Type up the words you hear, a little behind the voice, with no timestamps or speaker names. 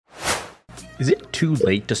Is it too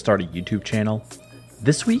late to start a YouTube channel?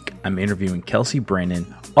 This week, I'm interviewing Kelsey Brandon,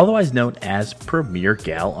 otherwise known as Premier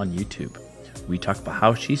Gal on YouTube. We talk about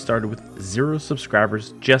how she started with 0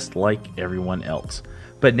 subscribers just like everyone else,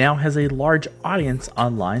 but now has a large audience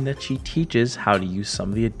online that she teaches how to use some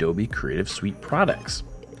of the Adobe Creative Suite products.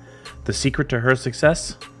 The secret to her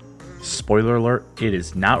success? Spoiler alert, it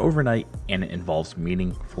is not overnight and it involves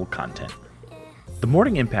meaningful content. The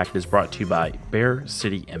Morning Impact is brought to you by Bear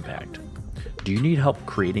City Impact. Do you need help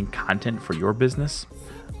creating content for your business?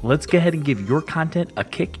 Let's go ahead and give your content a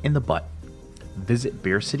kick in the butt. Visit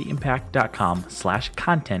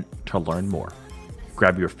bearcityimpact.com/content to learn more.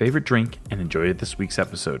 Grab your favorite drink and enjoy this week's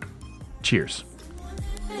episode. Cheers.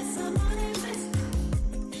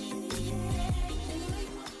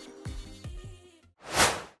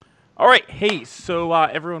 All right. Hey, so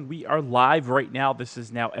everyone, we are live right now. This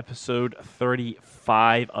is now episode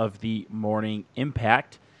 35 of the Morning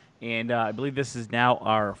Impact. And I believe this is now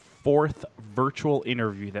our 4th virtual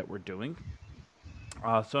interview that we're doing.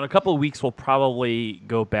 So in a couple of weeks, we'll probably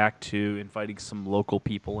go back to inviting some local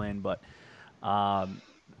people in. But I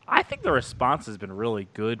think the response has been really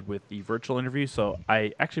good with the virtual interview. So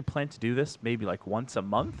I actually plan to do this maybe like once a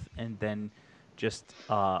month, and then just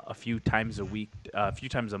a few times a week, a few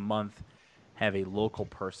times a month, have a local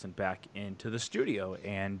person back into the studio.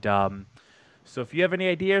 And so if you have any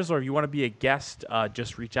ideas or if you want to be a guest,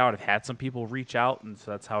 just reach out. I've had some people reach out, and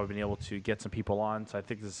so that's how I've been able to get some people on. So I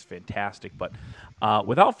think this is fantastic. But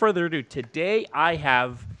without further ado, today I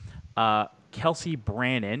have Kelsey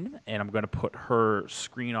Brandon, and I'm going to put her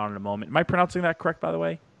screen on in a moment. Am I pronouncing that correct, by the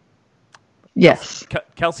way? Yes.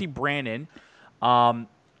 Kelsey Brandon.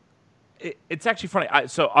 It's actually funny.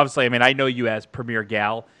 So obviously, I mean, I know you as Premier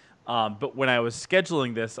Gal. But when I was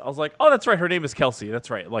scheduling this, I was like, oh, that's right. Her name is Kelsey. That's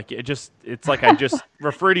right. Like it's like I just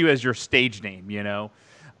refer to you as your stage name, you know?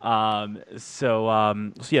 So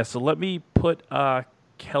let me put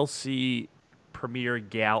Kelsey Premier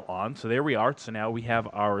Gal on. So there we are. So now we have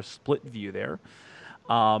our split view there.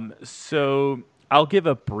 So I'll give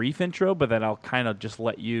a brief intro, but then I'll kind of just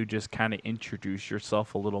let you just kind of introduce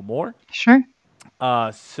yourself a little more. Sure.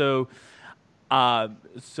 So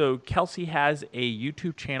Kelsey has a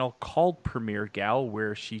YouTube channel called Premier Gal,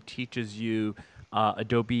 where she teaches you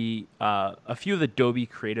Adobe, a few of the Adobe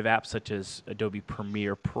creative apps, such as Adobe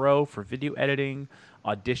Premiere Pro for video editing,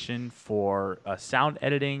 Audition for sound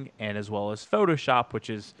editing, and as well as Photoshop, which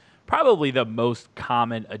is probably the most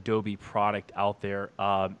common Adobe product out there.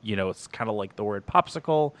 It's kind of like the word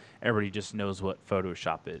popsicle. Everybody just knows what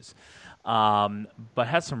Photoshop is. But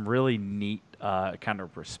has some really neat kind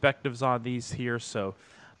of perspectives on these here. So,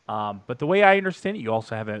 but the way I understand it, you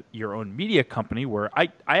also have your own media company where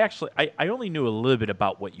I only knew a little bit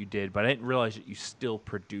about what you did, but I didn't realize that you still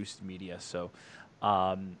produced media. So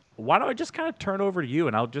why don't I just kind of turn over to you,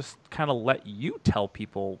 and I'll just kind of let you tell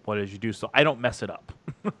people what it is you do so I don't mess it up.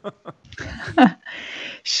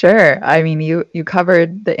 Sure. I mean, you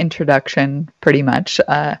covered the introduction pretty much.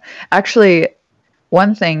 Actually,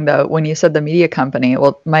 one thing though, when you said the media company,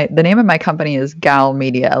 well, the name of my company is Gal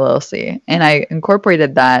Media LLC, and I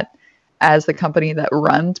incorporated that as the company that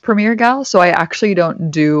runs Premier Gal. So I actually don't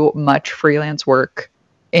do much freelance work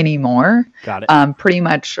anymore. Got it. Pretty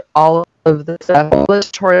much all of the stuff, all the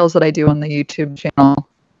tutorials that I do on the YouTube channel,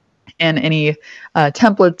 and any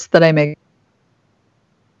templates that I make,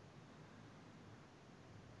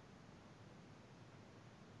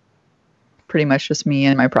 pretty much just me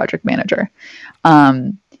and my project manager.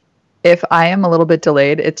 If I am a little bit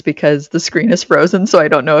delayed, it's because the screen is frozen, so I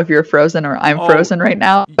don't know if you're frozen or I'm frozen right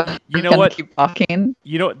now. You know what? Keep talking.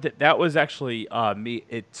 You know, that was actually me.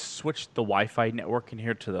 It switched the Wi-Fi network in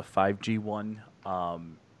here to the 5G one,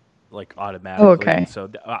 like automatically. Oh, okay. So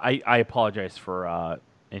I apologize for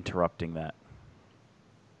interrupting that.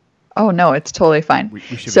 Oh, no, it's totally fine. We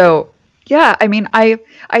should Yeah, I mean, I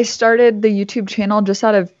started the YouTube channel just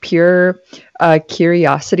out of pure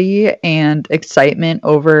curiosity and excitement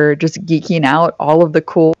over just geeking out all of the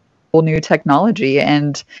cool new technology.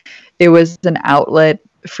 And it was an outlet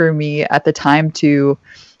for me at the time to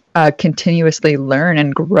continuously learn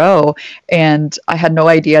and grow. And I had no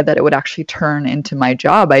idea that it would actually turn into my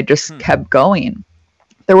job. I just kept going.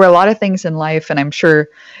 There were a lot of things in life, and I'm sure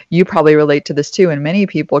you probably relate to this too, and many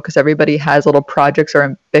people, because everybody has little projects or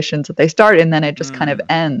ambitions that they start, and then it just kind of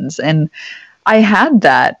ends. And I had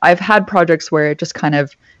that. I've had projects where it just kind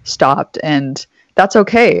of stopped, and that's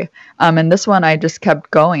okay. And this one, I just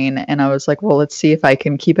kept going, and I was like, well, let's see if I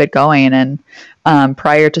can keep it going. And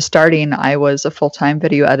prior to starting, I was a full-time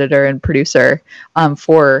video editor and producer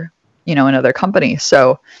for another company.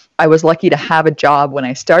 So I was lucky to have a job when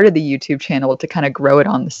I started the YouTube channel to kind of grow it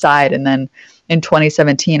on the side. And then in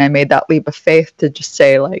 2017, I made that leap of faith to just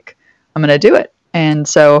say, like, I'm going to do it. And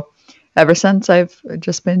so ever since, I've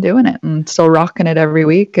just been doing it and still rocking it every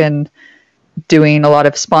week and doing a lot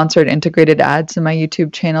of sponsored integrated ads in my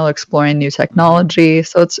YouTube channel, exploring new technology.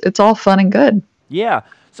 So it's all fun and good. Yeah.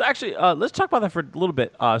 So actually, let's talk about that for a little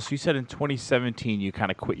bit. So you said in 2017 you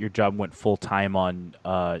kind of quit your job, went full time on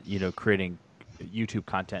creating YouTube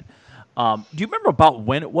content. Do you remember about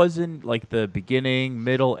when it was, in like the beginning,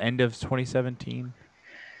 middle, end of 2017?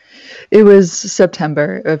 It was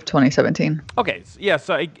September of 2017. Okay, yeah.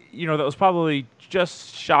 So that was probably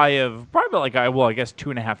just shy of probably like I guess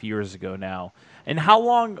 2.5 years ago now. And how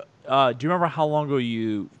long? Do you remember how long ago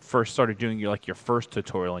you first started doing your first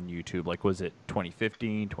tutorial on YouTube? Like, was it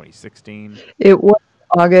 2015, 2016? It was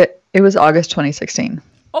August. It was August 2016.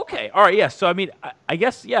 Okay, all right, yeah. So I mean, I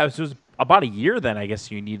guess yeah, it was about a year then. I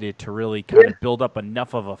guess you needed to really kind of build up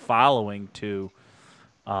enough of a following to,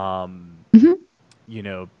 Mm-hmm.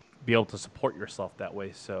 be able to support yourself that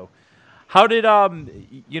way. So, how did I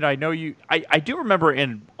know you? I do remember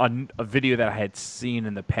in a video that I had seen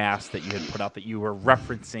in the past that you had put out that you were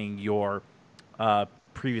referencing your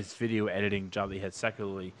previous video editing job that you had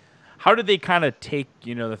secularly. How did they kind of take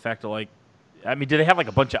the fact of did they have like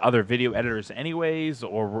a bunch of other video editors anyways,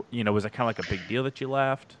 or was it kind of like a big deal that you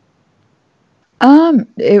left?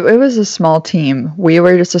 It was a small team. We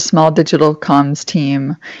were just a small digital comms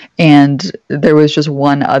team, and there was just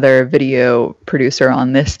one other video producer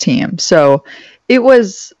on this team. So it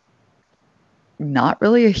was not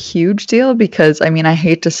really a huge deal because, I mean, I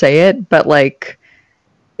hate to say it, but like,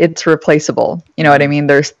 it's replaceable. You know what I mean?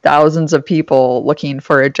 There's thousands of people looking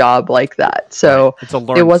for a job like that. So right. It's a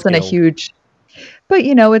learned it wasn't skill. a huge. But,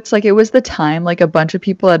 it's like it was the time, like a bunch of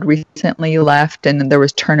people had recently left and there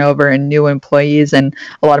was turnover and new employees. And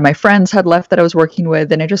a lot of my friends had left that I was working with.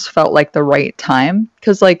 And it just felt like the right time.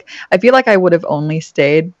 Because, like, I feel like I would have only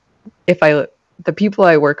stayed if the people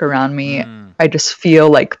I work around me, I just feel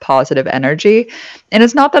like positive energy. And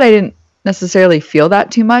it's not that I didn't necessarily feel that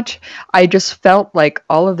too much. I just felt like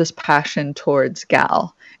all of this passion towards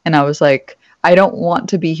Gal. And I was like, I don't want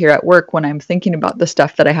to be here at work when I'm thinking about the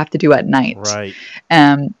stuff that I have to do at night. Right.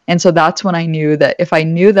 And so that's when I knew that if I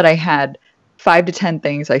knew that I had 5 to 10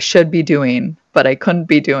 things I should be doing, but I couldn't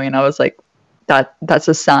be doing, I was like, that's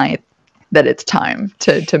a sign that it's time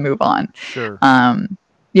to move on. Sure.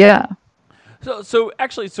 Yeah. So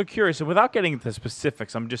actually, so curious. And without getting into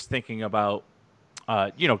specifics, I'm just thinking about,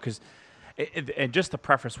 because, and just to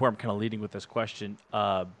preface where I'm kind of leading with this question,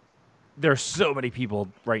 there's so many people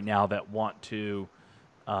right now that want to,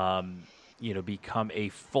 become a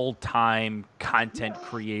full-time content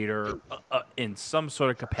creator in some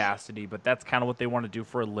sort of capacity, but that's kind of what they want to do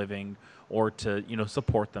for a living or to,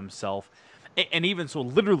 support themselves. And even so,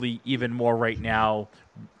 literally even more right now,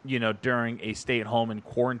 during a stay-at-home and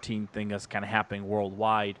quarantine thing that's kind of happening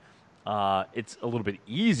worldwide, it's a little bit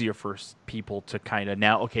easier for people to kind of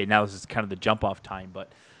now this is kind of the jump-off time,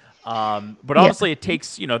 but honestly, it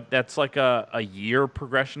takes, that's like a year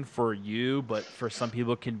progression for you, but for some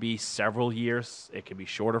people it can be several years. It can be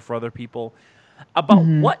shorter for other people. About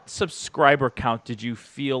what subscriber count did you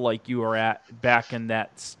feel like you were at back in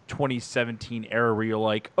that 2017 era where you're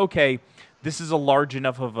like, okay, this is a large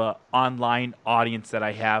enough of a online audience that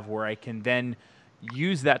I have where I can then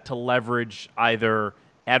use that to leverage either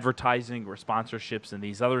advertising or sponsorships and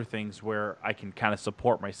these other things where I can kind of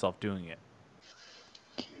support myself doing it?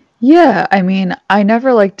 Yeah, I mean, I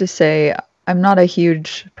never like to say, I'm not a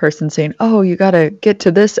huge person saying, oh, you got to get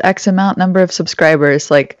to this X amount number of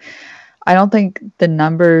subscribers. Like, I don't think the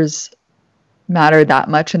numbers matter that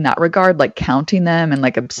much in that regard, like counting them and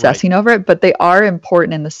like obsessing over it, but they are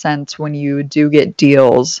important in the sense when you do get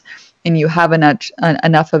deals and you have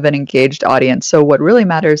enough of an engaged audience. So what really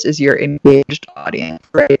matters is your engaged audience,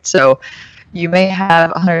 right? So you may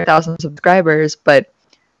have 100,000 subscribers, but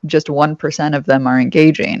just 1% of them are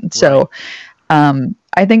engaging. Right. So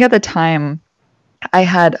I think at the time I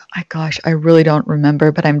had, I really don't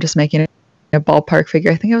remember, but I'm just making a ballpark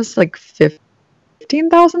figure. I think it was like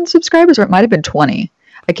 15,000 subscribers, or it might have been 20.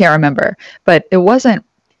 I can't remember, but it wasn't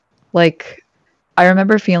like, I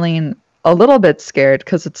remember feeling a little bit scared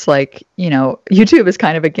because it's like, YouTube is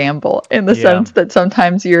kind of a gamble in the sense that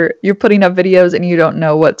sometimes you're putting up videos and you don't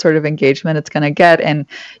know what sort of engagement it's going to get, and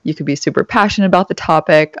you could be super passionate about the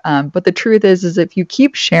topic. But the truth is if you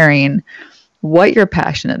keep sharing what you're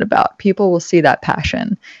passionate about, people will see that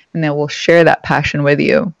passion and they will share that passion with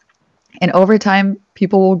you. And over time,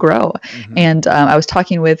 people will grow. And I was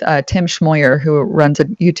talking with Tim Schmoyer, who runs a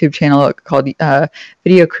YouTube channel called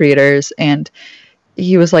Video Creators, and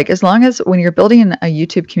he was like, as long as when you're building a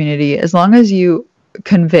YouTube community, as long as you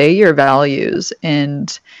convey your values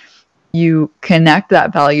and you connect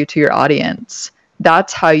that value to your audience,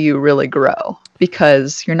 that's how you really grow,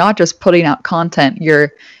 because you're not just putting out content,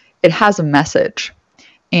 it has a message.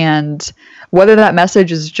 And whether that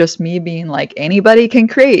message is just me being like, anybody can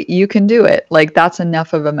create, you can do it, like that's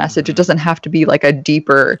enough of a message. It doesn't have to be like a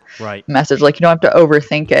deeper Right. message. Like you don't have to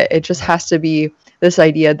overthink it. It just has to be this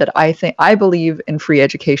idea that I believe in free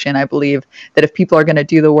education. I believe that if people are going to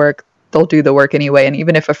do the work, they'll do the work anyway. And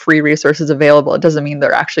even if a free resource is available, it doesn't mean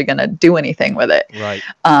they're actually going to do anything with it. Right.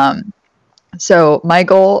 So my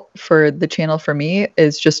goal for the channel for me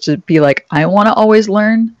is just to be like, I want to always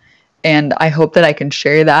learn. And I hope that I can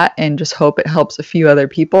share that and just hope it helps a few other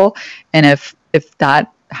people. And if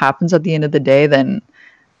that happens at the end of the day, then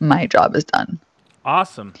my job is done.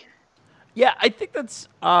 Awesome. Yeah, I think that's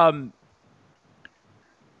I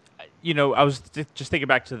was just thinking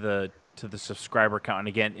back to the subscriber count, and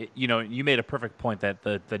again, you made a perfect point that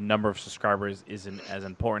the number of subscribers isn't as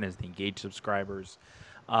important as the engaged subscribers.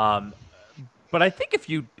 But I think if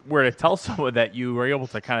you were to tell someone that you were able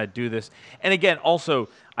to kind of do this, and again, also,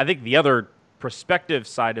 I think the other perspective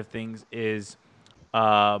side of things is,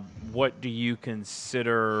 what do you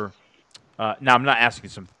consider? Now, I'm not asking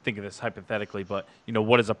you to think of this hypothetically, but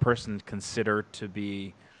what does a person consider to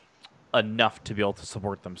be enough to be able to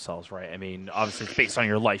support themselves, right? I mean, obviously, it's based on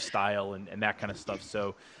your lifestyle and that kind of stuff.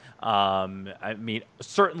 So, I mean,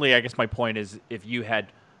 certainly, I guess my point is, if you had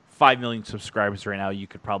 5 million subscribers right now, you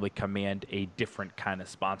could probably command a different kind of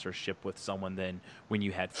sponsorship with someone than when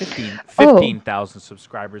you had 15,000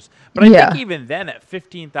 subscribers. But I think even then, at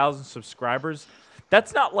 15,000 subscribers,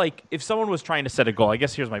 that's not like, if someone was trying to set a goal, I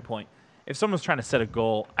guess here's my point. If someone's trying to set a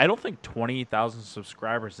goal, I don't think 20,000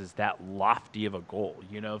 subscribers is that lofty of a goal.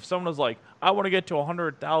 If someone was like, I want to get to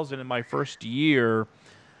 100,000 in my first year,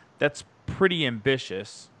 that's pretty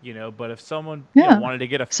ambitious, but if someone wanted to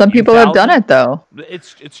get some people have done it though.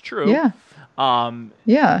 It's true. Yeah.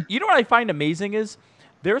 What I find amazing is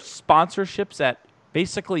there's sponsorships at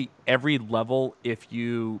basically every level if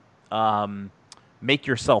you make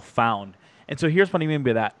yourself found. And so here's what I mean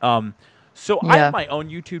by that. I have my own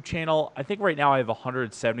YouTube channel. I think right now I have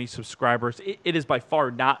 170 subscribers. It is by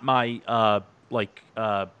far not my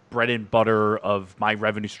bread and butter of my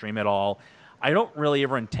revenue stream at all. I don't really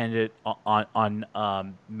ever intend it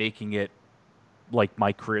on making it like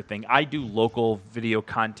my career thing. I do local video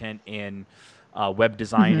content and web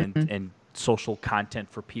design and social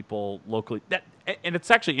content for people locally. And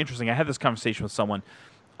it's actually interesting. I had this conversation with someone.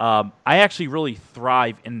 I actually really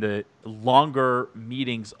thrive in the longer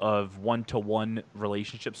meetings of one-to-one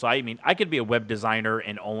relationships. So, I mean, I could be a web designer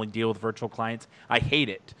and only deal with virtual clients. I hate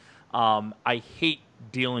it. I hate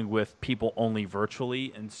dealing with people only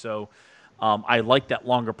virtually. And so I like that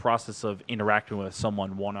longer process of interacting with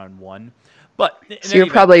someone one-on-one. But so you're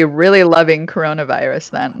probably really loving coronavirus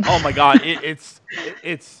then. Oh, my God. It's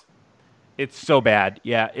so bad.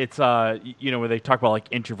 Yeah. It's, where they talk about like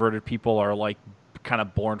introverted people are like kind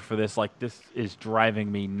of born for this. Like, this is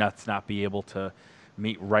driving me nuts not be able to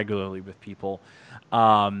meet regularly with people.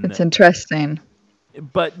 It's interesting.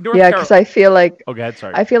 But because I feel like go ahead,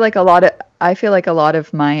 sorry. I feel like a lot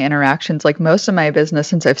of my interactions, like most of my business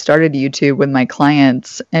since I've started YouTube with my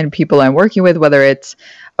clients and people I'm working with, whether it's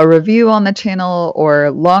a review on the channel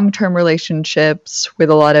or long-term relationships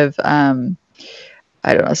with a lot of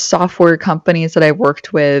software companies that I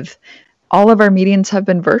worked with, all of our meetings have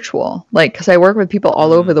been virtual, like, because I work with people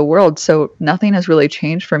all over the world. So nothing has really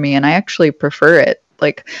changed for me. And I actually prefer it.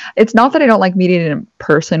 Like, it's not that I don't like meeting in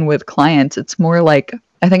person with clients. It's more like,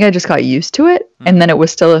 I think I just got used to it. And then it was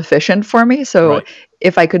still efficient for me. So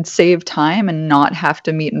if I could save time and not have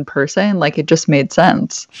to meet in person, like, it just made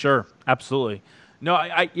sense. Sure. Absolutely. No,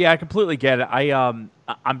 I completely get it. I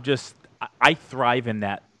thrive in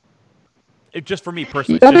that. It just, for me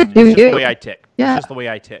personally, it's just the way I tick. Yeah. It's just the way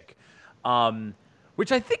I tick.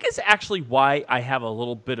 Which I think is actually why I have a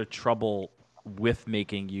little bit of trouble with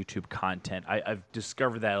making YouTube content. I've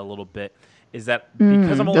discovered that a little bit, is that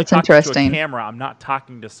because I'm only talking to a camera, I'm not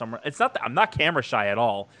talking to someone. It's not that I'm not camera shy at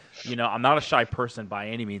all. I'm not a shy person by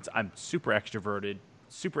any means. I'm super extroverted,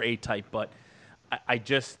 super A-type, but I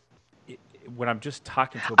just, when I'm just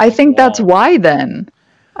talking to I think that's why then.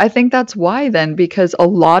 Because a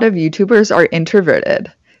lot of YouTubers are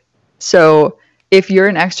introverted. So if you're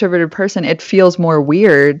an extroverted person, it feels more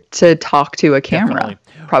weird to talk to a camera,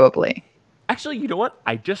 probably. Actually, you know what?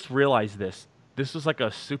 I just realized this. This was like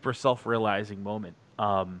a super self-realizing moment.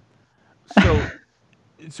 So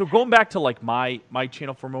going back to like my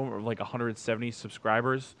channel for a moment, of like 170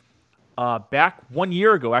 subscribers, back 1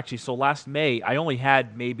 year ago, actually. So last May, I only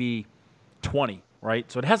had maybe 20, right?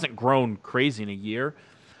 So it hasn't grown crazy in a year.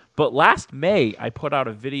 But last May, I put out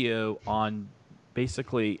a video on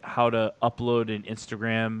basically how to upload an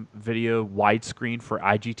Instagram video widescreen for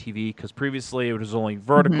IGTV because previously it was only Hmm.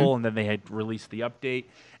 vertical and then they had released the update.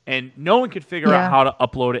 And no one could figure out Yeah. how to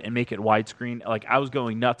upload it and make it widescreen. Like I was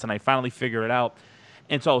going nuts and I finally figured it out.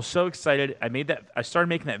 And so I was so excited. I started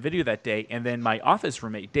making that video that day. And then my office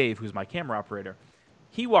roommate, Dave, who's my camera operator,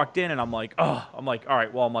 he walked in and I'm like, oh, I'm like, all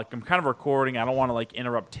right, well, I'm kind of recording. I don't want to like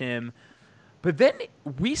interrupt him. But then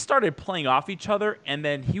we started playing off each other, and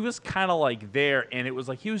then he was kind of like there, and it was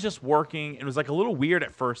like he was just working. It was like a little weird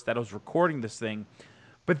at first that I was recording this thing,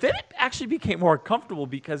 but then it actually became more comfortable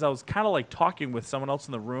because I was kind of like talking with someone else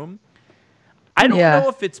in the room. I don't Yeah. know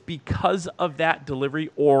if it's because of that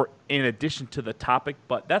delivery or in addition to the topic,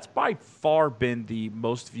 but that's by far been the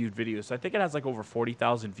most viewed video. So I think it has like over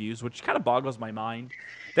 40,000 views, which kind of boggles my mind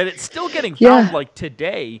that it's still getting found Yeah. like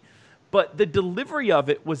today. But the delivery of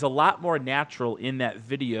it was a lot more natural in that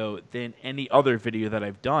video than any other video that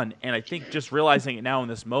I've done. And I think just realizing it now in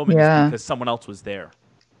this moment is Yeah. because someone else was there.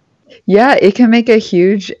 Yeah, it can make a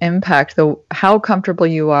huge impact, though, how comfortable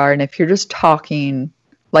you are. And if you're just talking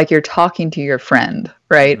like you're talking to your friend,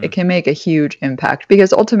 right? Mm-hmm. It can make a huge impact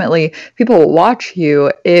because ultimately people will watch you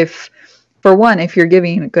if, for one, if you're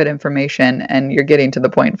giving good information and you're getting to the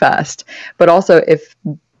point fast, but also if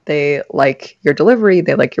they like your delivery,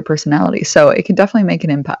 they like your personality. So it can definitely make an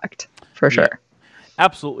impact for Yeah. sure.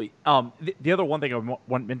 Absolutely. The other one thing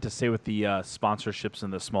meant to say with the sponsorships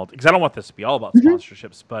and the small, because I don't want this to be all about Hmm.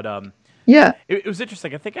 sponsorships, but Yeah. it was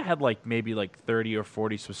interesting. I think I had like maybe like 30 or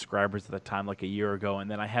 40 subscribers at the time, like a year ago, and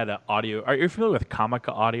then I had an audio. Are you familiar with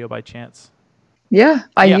Comica Audio by chance? Yeah.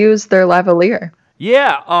 I Yeah. use their lavalier.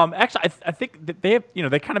 Yeah, actually, I think that they have,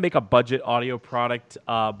 they kind of make a budget audio product,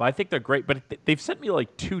 but I think they're great. But they've sent me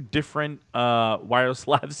like two different wireless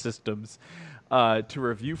lav systems to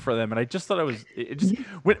review for them, and I just thought it just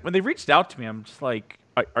when they reached out to me, I'm just like,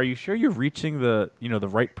 are you sure you're reaching the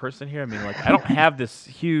right person here? I mean, like, I don't have this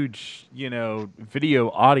huge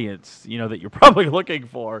video audience that you're probably looking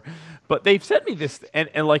for, but they've sent me this, and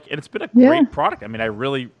it's been a Yeah. great product. I mean, I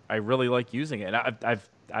really like using it. And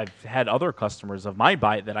I've had other customers of mine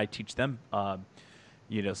buy it that I teach them,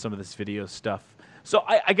 some of this video stuff. So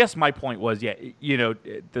I guess my point was, yeah,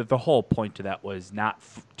 the whole point to that was not,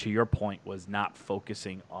 to your point, was not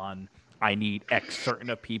focusing on I need X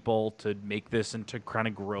certain of people to make this and to kind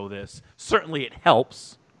of grow this. Certainly it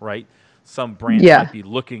helps, right? Some brands Yeah. might be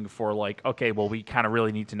looking for like, okay, well, we kind of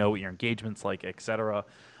really need to know what your engagement's like, et cetera.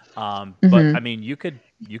 But Hmm. I mean, you could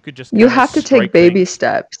just You kind of have to take strike baby things.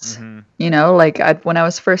 steps. Hmm. Like when I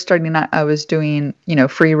was first starting out, I was doing,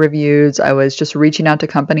 free reviews. I was just reaching out to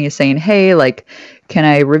companies saying, hey, like, can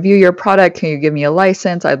I review your product? Can you give me a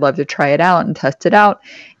license? I'd love to try it out and test it out.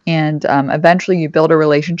 And eventually you build a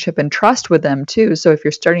relationship and trust with them too. So if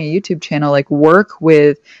you're starting a YouTube channel, like work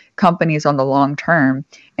with companies on the long term.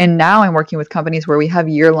 And now I'm working with companies where we have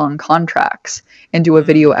year-long contracts and do a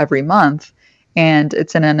video Mm. every month. And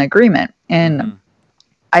it's in an agreement. And Hmm.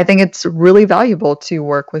 I think it's really valuable to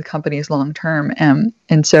work with companies long term.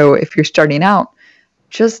 And so if you're starting out,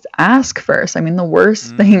 just ask first. I mean, the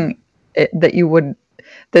worst Mm. thing that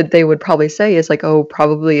that they would probably say is like, oh,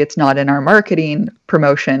 probably it's not in our marketing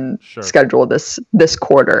promotion Sure. schedule this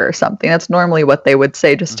quarter or something. That's normally what they would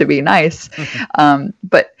say just to be nice.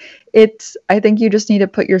 But I think you just need to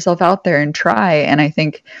put yourself out there and try. And I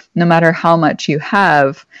think no matter how much you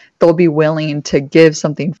have, they'll be willing to give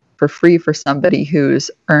something for free for somebody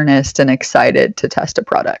who's earnest and excited to test a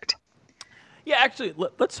product. Yeah, actually,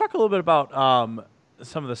 let's talk a little bit about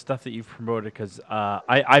some of the stuff that you've promoted because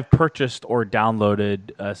I've purchased or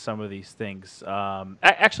downloaded some of these things.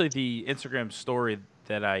 Actually, the Instagram story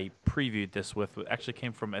that I previewed this with actually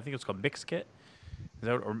came from, I think it's called Mixkit.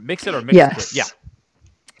 Or Mix It or Mixkit? Yeah. Yes.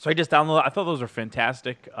 So I just downloaded. I thought those were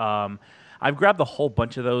fantastic. I've grabbed a whole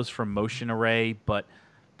bunch of those from Motion Array, but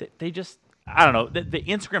they just, I don't know, the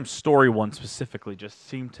Instagram story one specifically just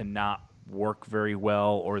seemed to not work very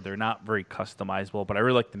well, or they're not very customizable. But I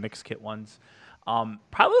really like the Mixkit ones.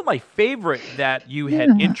 Probably my favorite that you had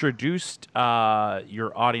Yeah. introduced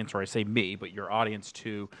your audience, or I say me, but your audience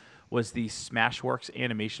to, was the Smashworks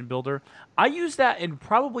animation builder. I use that in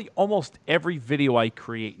probably almost every video I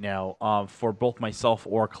create now for both myself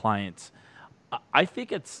or clients. I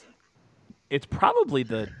think it's probably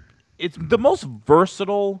it's the most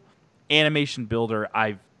versatile animation builder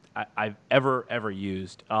I've ever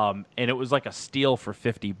used, and it was like a steal for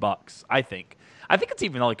 $50. I think it's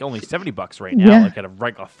even like only $70 right now, Yeah. like at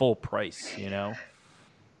a full price.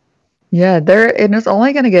 Yeah, and it's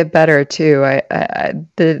only going to get better too.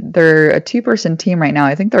 They're a two-person team right now.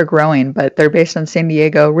 I think they're growing, but they're based in San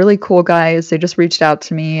Diego. Really cool guys. They just reached out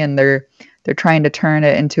to me, and they're trying to turn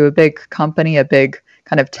it into a big company, a big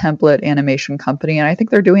kind of template animation company, and I think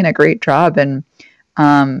they're doing a great job. And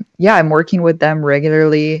yeah, I'm working with them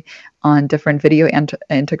regularly on different video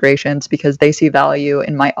integrations because they see value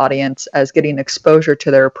in my audience as getting exposure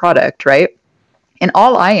to their product, right? And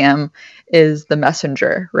all I am is the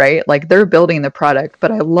messenger, right? Like they're building the product,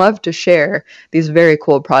 but I love to share these very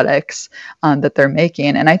cool products that they're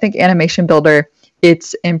making. And I think Animation Builder,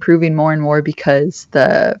 it's improving more and more because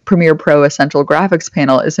the Premiere Pro Essential Graphics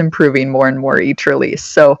panel is improving more and more each release.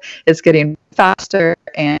 So it's getting faster.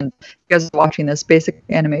 And you guys watching this, basic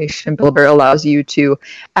Animation Builder allows you to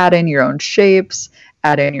add in your own shapes,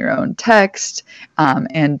 add in your own text,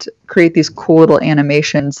 and create these cool little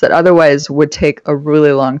animations that otherwise would take a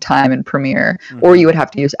really long time in Premiere, or you would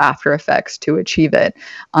have to use After Effects to achieve it.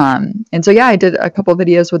 And so, yeah, I did a couple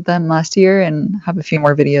videos with them last year and have a few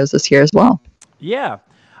more videos this year as well. Yeah,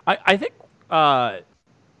 I think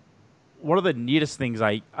one of the neatest things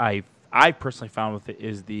I personally found with it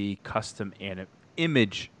is the custom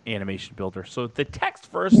image animation builder. So the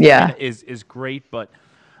text first Yeah. is great, but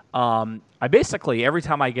I basically every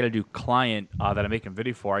time I get a new client that I'm making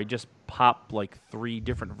video for, I just pop like 3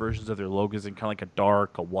 different versions of their logos in kind of like a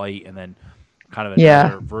dark, a white, and then kind of Yeah.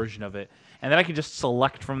 another version of it. And then I can just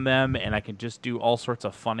select from them, and I can just do all sorts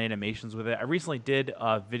of fun animations with it. I recently did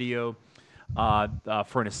a video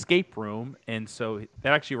for an escape room, and so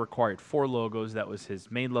that actually required 4 logos. That was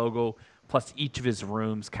his main logo, plus each of his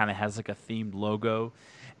rooms kind of has like a themed logo,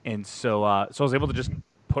 and so I was able to just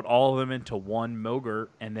put all of them into one Mogre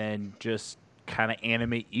and then just kind of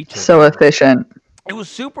animate each of So them. efficient. It was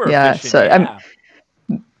super Yeah. efficient,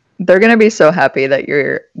 yeah. They're gonna be so happy that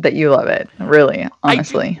you love it. Really, I do.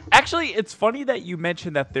 honestly. Actually, it's funny that you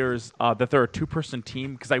mentioned that they're a 2-person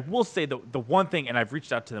team, because I will say the one thing, and I've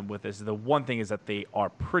reached out to them with this, the one thing is that they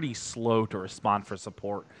are pretty slow to respond for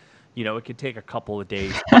support. You know, it could take a couple of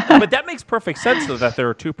days, but that makes perfect sense though that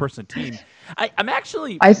they're a 2-person team. I'm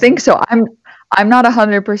actually I think so. I'm not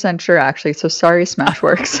 100% sure actually. So sorry,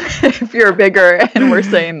 Smashworks, if you're bigger and we're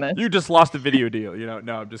saying this. you just lost a video deal. You know,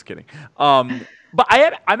 no, I'm just kidding. But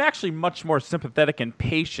I'm actually much more sympathetic and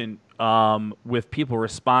patient with people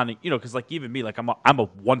responding. You know, because like even me, like I'm a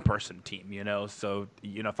 1-person team. You know, so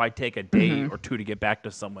you know if I take a day or two to get back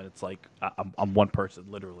to someone, it's like I'm 1 person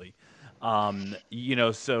literally. You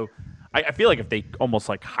know, so I feel like if they almost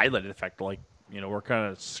like highlighted the fact like you know we're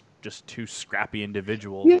kind of just 2 scrappy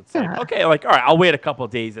individuals, it's like Yeah, okay, like all right, I'll wait a couple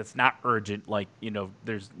of days. It's not urgent. Like you know,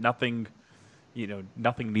 there's nothing. You know,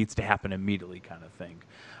 nothing needs to happen immediately, kind of thing.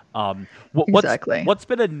 exactly. What's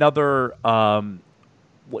been another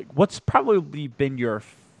like what's probably been your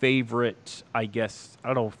favorite? I guess I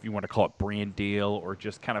don't know if you want to call it brand deal or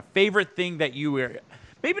just kind of favorite thing that you were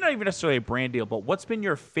maybe not even necessarily a brand deal, but what's been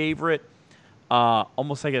your favorite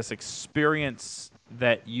almost I guess experience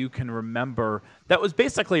that you can remember that was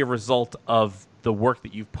basically a result of the work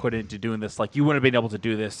that you've put into doing this? Like you wouldn't have been able to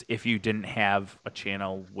do this if you didn't have a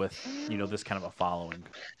channel with you know this kind of a following.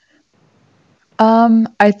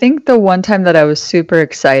 I think the one time that I was super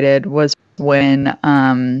excited was when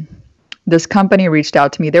this company reached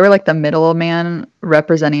out to me. They were like the middleman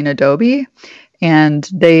representing Adobe, and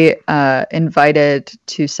they invited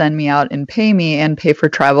to send me out and pay for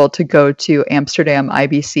travel to go to Amsterdam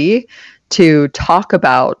IBC to talk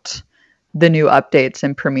about the new updates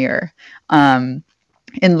in Premiere. And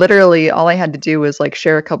literally, all I had to do was like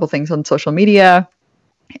share a couple things on social media,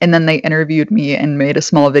 and then they interviewed me and made a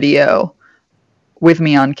small video with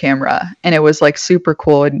me on camera, and it was like super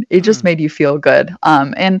cool, and it just made you feel good.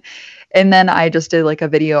 And then I just did like a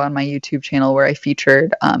video on my YouTube channel where I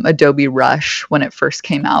featured Adobe Rush when it first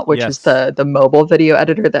came out, which is Yes. the mobile video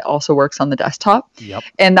editor that also works on the desktop. Yep.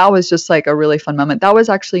 And that was just like a really fun moment. That was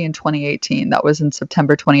actually in 2018. That was in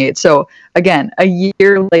September 28th. So again, a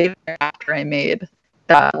year later after I made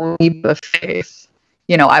that leap of faith,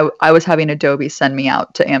 you know, I was having Adobe send me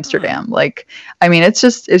out to Amsterdam. Like, I mean, it's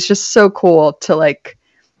just so cool to like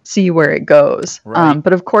see where it goes. Right.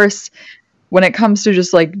 But of course, when it comes to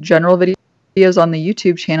just like general videos on the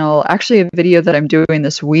YouTube channel, actually a video that I'm doing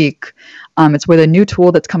this week, it's with a new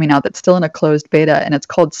tool that's coming out that's still in a closed beta, and it's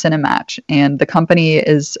called Cinematch. And the company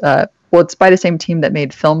is, well, it's by the same team that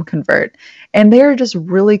made Film Convert. And they're just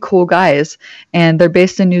really cool guys. And they're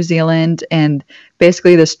based in New Zealand. And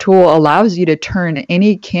basically this tool allows you to turn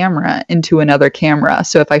any camera into another camera.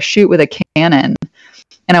 So if I shoot with a Canon,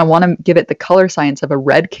 and I want to give it the color science of a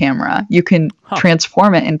red camera, you can Huh.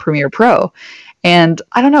 transform it in Premiere Pro. And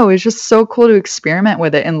I don't know, it's just so cool to experiment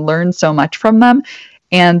with it and learn so much from them.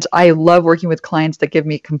 And I love working with clients that give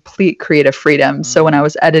me complete creative freedom. So when I Mm.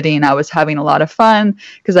 was editing, I was having a lot of fun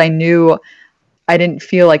because I knew I didn't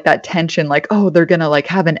feel like that tension, like, oh, they're gonna like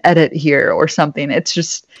have an edit here or something. It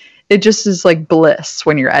just is like bliss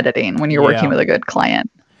when you're editing, when you're working Yeah. with a good client.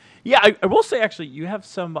 Yeah, I will say actually, you have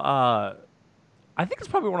some. I think it's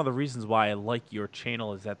probably one of the reasons why I like your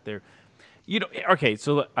channel is that they're, okay.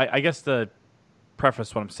 So I guess the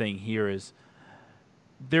preface what I'm saying here is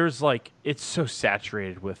there's like it's so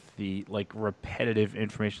saturated with the like repetitive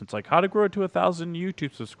information. It's like how to grow to 1,000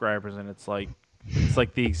 YouTube subscribers, and it's like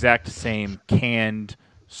the exact same canned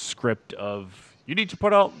script of you need to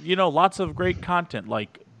put out lots of great content.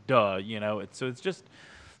 Like duh, it's just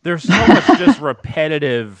there's so much just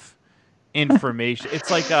repetitive information. It's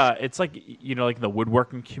like like the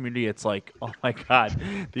woodworking community. It's like oh my god,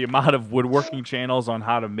 the amount of woodworking channels on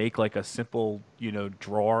how to make like a simple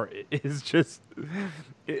drawer is just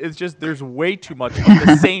there's way too much of the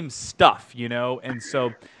same stuff, and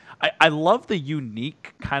so. I love the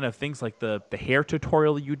unique kind of things like the hair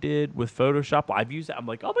tutorial you did with Photoshop. I've used it. I'm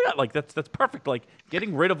like, oh my god, like that's perfect. Like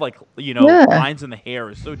getting rid of like Yeah. lines in the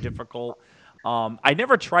hair is so difficult. I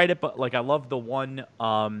never tried it, but like I love the one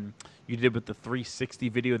you did with the 360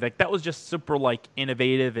 video. Like that was just super like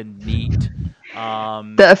innovative and neat.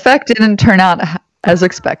 Um, The effect didn't turn out as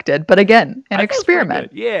expected, but again, an I thought it was pretty good.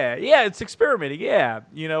 experiment. Yeah, yeah, it's experimenting. Yeah,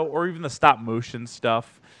 or even the stop motion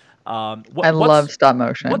stuff. I What love what's stop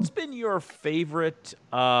what's motion. been your favorite?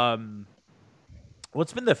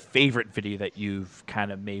 What's been the favorite video that you've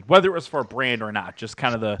kind of made, whether it was for a brand or not? Just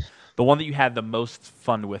kind of the one that you had the most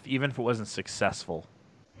fun with, even if it wasn't successful.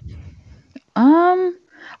 Um,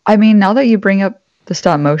 I mean, now that you bring up the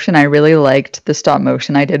stop motion, I really liked the stop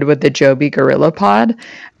motion I did with the Joby Gorilla Pod.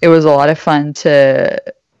 It was a lot of fun to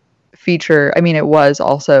feature. I mean, it was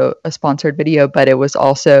also a sponsored video, but it was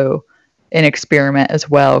also an experiment as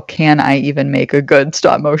well. Can I even make a good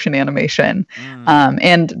stop motion animation? Mm,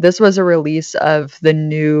 And this was a release of the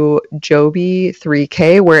new Joby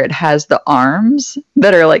 3K where it has the arms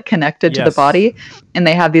that are like connected to the yes. body and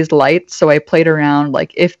they have these lights. So I played around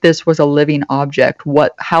like if this was a living object,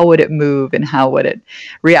 how would it move and how would it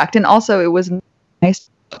react? And also it was nice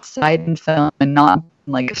outside and film and not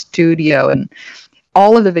in, like a studio, and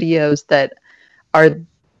all of the videos that are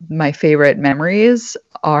my favorite memories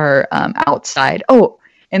are outside. Oh,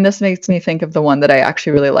 and this makes me think of the one that I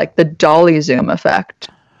actually really like, the dolly zoom effect.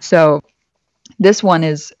 So this one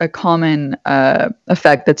is a common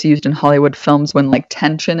effect that's used in Hollywood films when like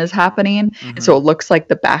tension is happening, and Mm-hmm. so it looks like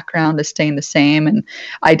the background is staying the same. And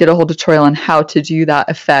I did a whole tutorial on how to do that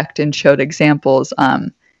effect and showed examples.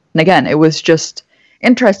 And again, it was just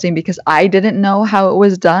interesting because I didn't know how it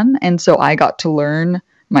was done, and so I got to learn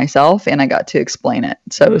myself and I got to explain it.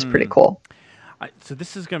 So it was pretty Mm. cool. So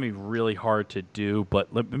this is gonna be really hard to do,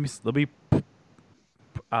 but let me.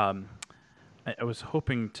 Um, I was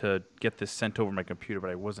hoping to get this sent over my computer, but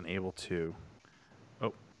I wasn't able to.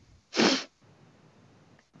 Oh,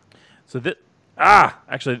 so that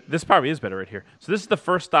actually, this probably is better right here. So this is the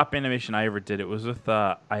first stop animation I ever did. It was with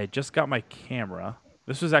I had just got my camera.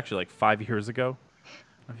 This was actually like 5 years ago. I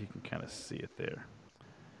don't know if you can kind of see it there.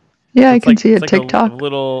 Yeah, So I it's can like see it's it. like a TikTok.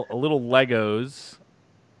 little Legos.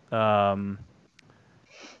 Um,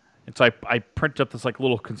 and so I printed up this like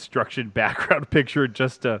little construction background picture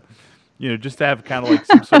just to, just to have kind of like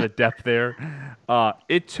some sort of depth there.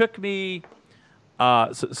 It took me,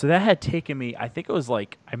 so that had taken me. I think it was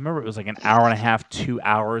like I remember it was like an hour and a half, 2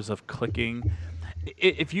 hours of clicking.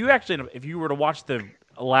 If you were to watch the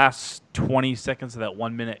last 20 seconds of that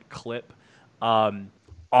 1 minute clip, um,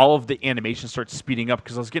 all of the animation starts speeding up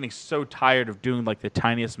because I was getting so tired of doing like the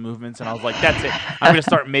tiniest movements, and I was like, "That's it. I'm gonna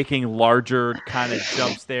start making larger kind of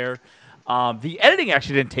jumps there." The editing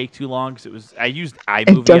actually didn't take too long because I used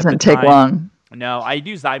It iMovie at the doesn't take time. long. No, I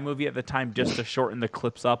used iMovie at the time just to shorten the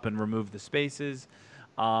clips up and remove the spaces.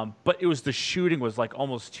 But it was the shooting was like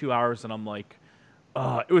almost 2 hours, and I'm like,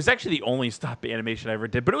 it was actually the only stop animation I ever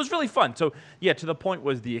did, but it was really fun. So yeah, to the point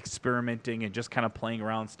was the experimenting and just kind of playing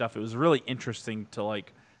around stuff. It was really interesting to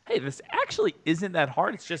like, hey, this actually isn't that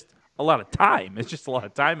hard. It's just a lot of time. It's just a lot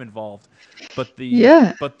of time involved, but the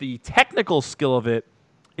Yeah. but the technical skill of it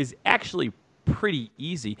is actually pretty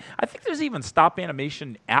easy. I think there's even stop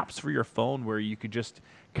animation apps for your phone where you could just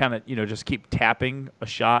kind of just keep tapping a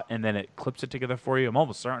shot and then it clips it together for you. I'm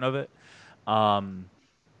almost certain of it. Um,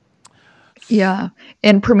 Yeah.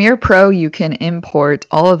 In Premiere Pro, you can import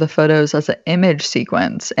all of the photos as an image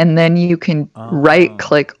sequence, and then you can right Oh.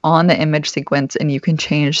 click on the image sequence and you can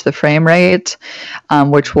change the frame rate,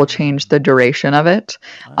 which will change Mm. the duration of it.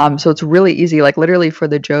 So Ah. it's really easy. Like literally for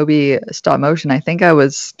the Joby stop motion, I think I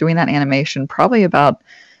was doing that animation probably about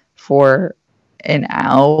for an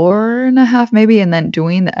hour and a half, maybe, and then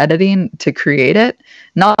doing the editing to create it.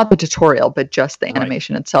 Not the tutorial, but just the Right.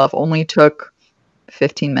 animation itself only took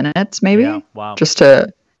 15 minutes Yeah. maybe Wow. just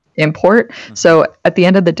to import. Hmm. So at the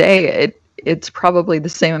end of the day, it's probably the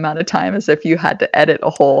same amount of time as if you had to edit a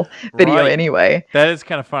whole video Right. anyway. That is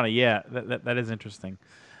kind of funny. Yeah. That is interesting.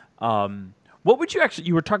 Um, what would you actually?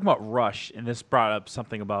 You were talking about Rush, and this brought up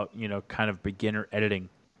something about kind of beginner editing.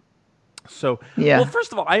 So, well, Yeah.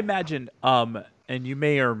 first of all, I imagine, and you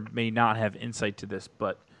may or may not have insight to this,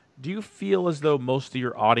 but do you feel as though most of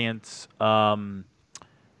your audience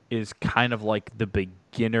is kind of like the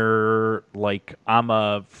beginner? Like, I'm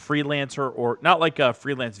a freelancer, or not like a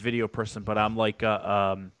freelance video person, but I'm like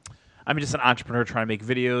I'm just an entrepreneur trying to make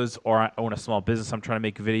videos, or I own a small business. I'm trying to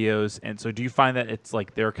make videos, and so do you find that it's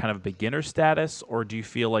like they're kind of beginner status, or do you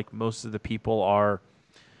feel like most of the people are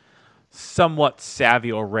somewhat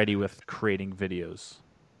savvy already with creating videos?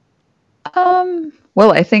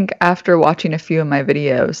 Well, I think after watching a few of my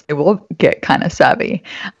videos, they will get kind of savvy.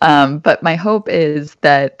 But my hope is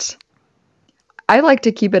that I like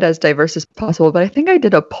to keep it as diverse as possible. But I think I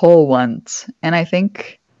did a poll once, and I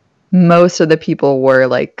think most of the people were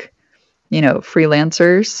like,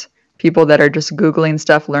 freelancers, people that are just Googling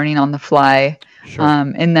stuff, learning on the fly, Sure.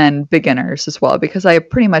 and then beginners as well, because I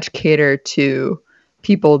pretty much cater to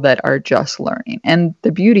people that are just learning. And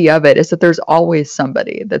the beauty of it is that there's always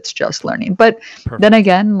somebody that's just learning. But then Perfect.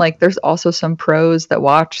 again, like there's also some pros that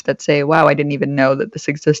watch that say, wow, I didn't even know that this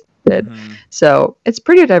existed. Hmm. So it's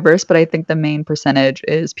pretty diverse, but I think the main percentage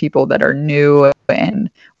is people that are new and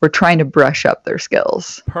we're trying to brush up their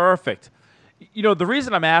skills. Perfect. The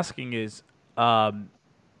reason I'm asking is, um,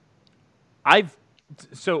 I've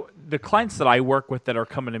so the clients that I work with that are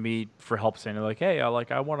coming to me for help, saying they're like, "Hey, I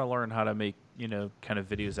want to learn how to make kind of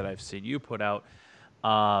videos that I've seen you put out."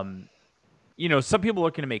 Um, some people are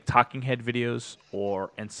looking to make talking head videos,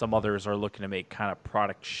 and some others are looking to make kind of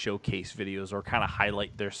product showcase videos, or kind of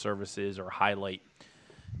highlight their services, or highlight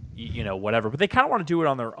whatever. But they kind of want to do it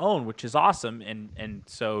on their own, which is awesome. And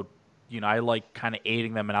so I like kind of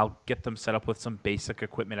aiding them, and I'll get them set up with some basic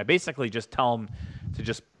equipment. I basically just tell them to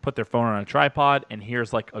just put their phone on a tripod, and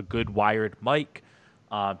here's like a good wired mic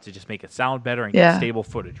to just make it sound better and get Yeah. stable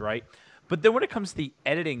footage, right? But then when it comes to the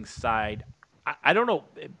editing side, I don't know.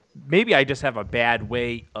 Maybe I just have a bad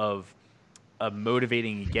way of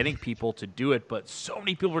motivating and getting people to do it, but so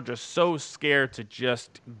many people are just so scared to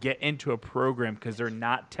just get into a program because they're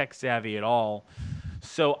not tech savvy at all.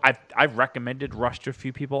 So I've recommended Rush to a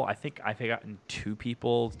few people. I think I've gotten 2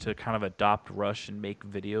 people to kind of adopt Rush and make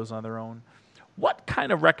videos on their own. What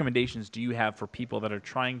kind of recommendations do you have for people that are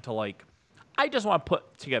trying to, like, I just want to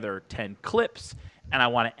put together 10 clips and I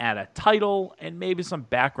want to add a title and maybe some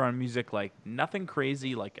background music, like nothing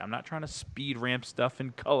crazy. Like, I'm not trying to speed ramp stuff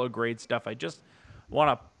and color grade stuff. I just want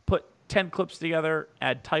to put 10 clips together,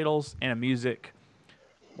 add titles and a music.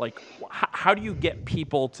 Like, how do you get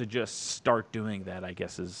people to just start doing that, I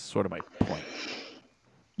guess, is sort of my point.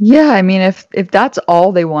 Yeah, I mean, if that's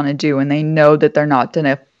all they want to do and they know that they're not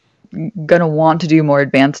gonna want to do more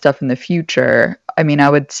advanced stuff in the future, I mean, I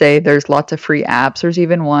would say there's lots of free apps. There's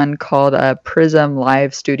even one called Prism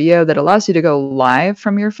Live Studio that allows you to go live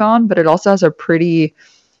from your phone, but it also has a pretty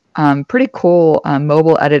cool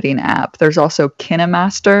mobile editing app. There's also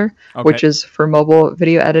KineMaster, Okay. which is for mobile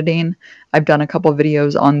video editing. I've done a couple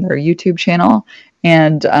videos on their YouTube channel,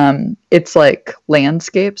 and it's like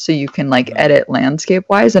landscape, so you can like Hmm. edit landscape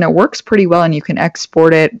wise, and it works pretty well. And you can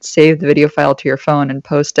export it, save the video file to your phone, and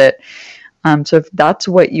post it. So if that's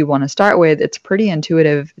what you want to start with, it's pretty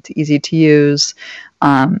intuitive. It's easy to use.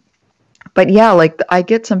 Um, but yeah, like I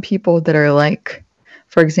get some people that are like,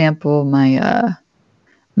 for example,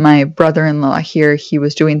 my brother-in-law here, he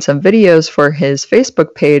was doing some videos for his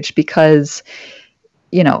Facebook page because,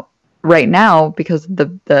 you know, right now, because of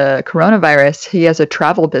the coronavirus, he has a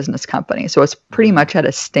travel business company. So it's pretty Hmm. much at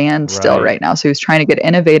a standstill Right. right now. So he's trying to get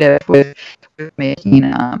innovative with making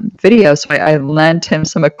videos. So I lent him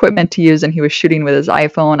some equipment to use, and he was shooting with his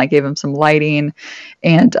iPhone. I gave him some lighting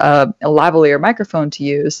and a lavalier microphone to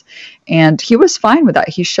use. And he was fine with that.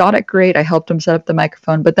 He shot it great. I helped him set up the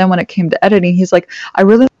microphone. But then when it came to editing, he's like, I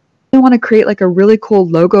really want to create like a really cool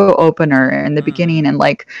logo opener in the beginning and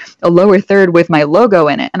like a lower third with my logo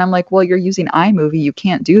in it. And I'm like, well, you're using iMovie. You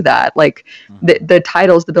can't do that. Like the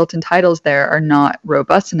titles, the built-in titles there are not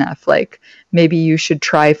robust enough. Like maybe you should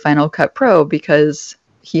try Final Cut Pro because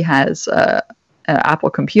he has an Apple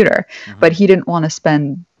computer, but he didn't want to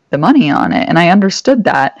spend the money on it. And I understood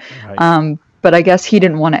that. Right. But I guess he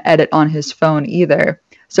didn't want to edit on his phone either.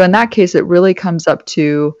 So in that case, it really comes up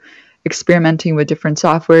to experimenting with different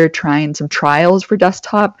software, trying some trials for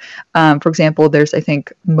desktop. For example, there's, I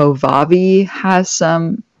think, Movavi has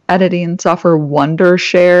some editing software.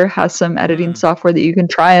 Wondershare has some editing software that you can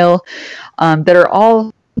trial that are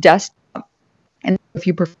all desktop. And if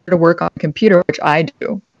you prefer to work on a computer, which I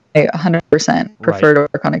do, I 100% prefer to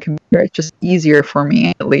work on a computer. It's just easier for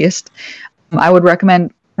me, at least. I would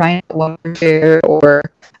recommend trying Wondershare or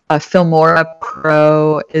Filmora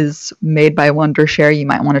Pro is made by Wondershare. You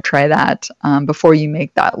might want to try that before you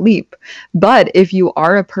make that leap. But if you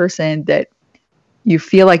are a person that you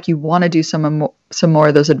feel like you want to do some more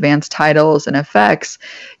of those advanced titles and effects,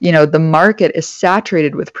 you know, the market is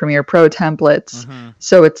saturated with Premiere Pro templates.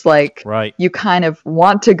 So it's like you kind of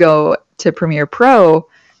want to go to Premiere Pro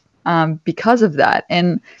because of that.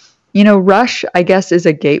 And, you know, Rush, I guess, is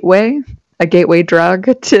a gateway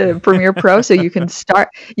drug to Premiere Pro. So you can start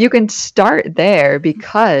there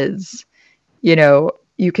because, you know,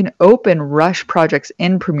 you can open Rush projects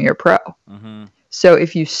in Premiere Pro. So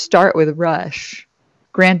if you start with Rush,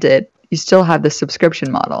 granted, you still have the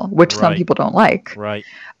subscription model, which some people don't like.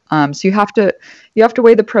 So you have to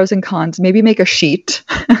weigh the pros and cons. Maybe make a sheet,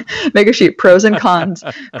 pros and cons,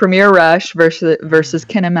 Premiere Rush versus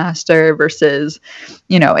KineMaster versus,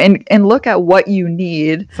 you know, and look at what you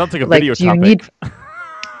need. Sounds like a video topic.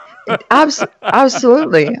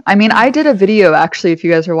 Absolutely. I mean, I did a video actually. If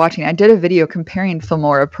you guys are watching, I did a video comparing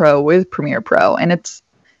Filmora Pro with Premiere Pro, and it's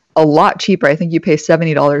a lot cheaper. I think you pay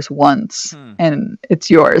 $70 once, and it's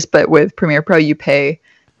yours. But with Premiere Pro, you pay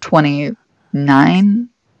 $29.99.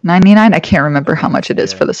 I can't remember how much it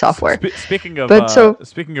is for the software. Speaking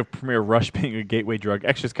of Premiere Rush being a gateway drug,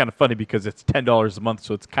 actually, it's kind of funny because it's $10 a month,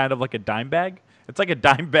 so it's kind of like a dime bag. It's like a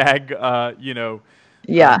dime bag,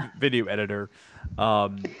 video editor.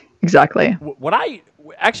 Exactly.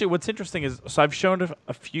 What's interesting is, so I've shown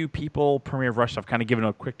a few people Premiere Rush. I've kind of given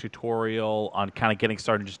a quick tutorial on kind of getting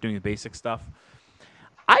started, just doing the basic stuff.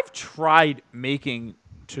 I've tried making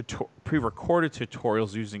pre-recorded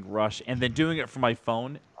tutorials using Rush and then doing it from my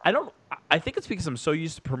phone. I think it's because I'm so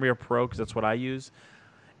used to Premiere Pro because that's what I use.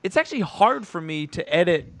 It's actually hard for me to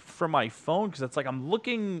edit from my phone because it's like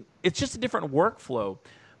it's just a different workflow.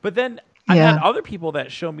 But then I've had other people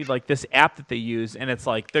that show me like this app that they use, and it's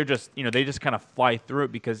like they're just, you know, they just kind of fly through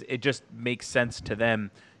it because it just makes sense to them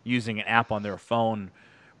using an app on their phone.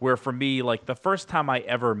 Where for me, like the first time I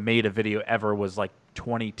ever made a video ever was like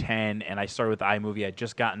 2010, and I started with iMovie. I'd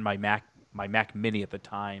just gotten my Mac Mini at the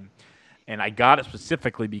time, and I got it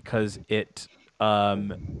specifically because it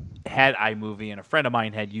had iMovie, and a friend of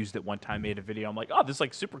mine had used it one time, made a video. I'm like, oh, this is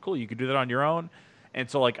like super cool. You could do that on your own. And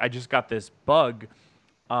so like I just got this bug.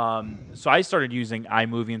 So I started using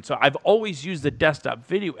iMovie, and so I've always used the desktop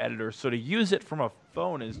video editor. So to use it from a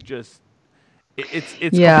phone is just it's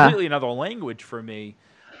completely another language for me.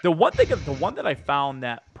 The one that I found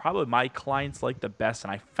that probably my clients like the best,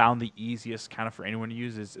 and I found the easiest kind of for anyone to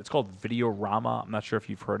use, is it's called Videorama. I'm not sure if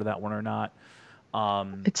you've heard of that one or not.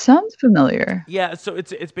 It sounds familiar. Yeah, so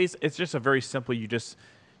it's just a very simple. You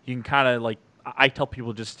can kind of like, I tell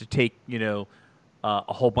people just to take, you know,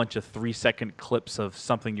 a whole bunch of 3-second clips of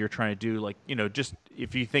something you're trying to do. Like, you know, just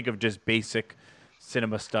if you think of just basic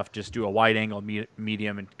cinema stuff, just do a wide angle,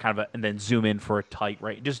 medium, and and then zoom in for a tight,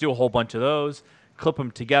 right? Just do a whole bunch of those, clip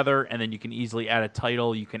them together, and then you can easily add a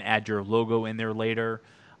title. You can add your logo in there later.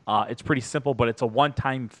 It's pretty simple, but it's a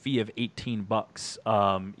one-time fee of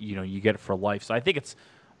 $18. You know, you get it for life. So I think it's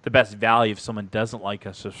the best value if someone doesn't like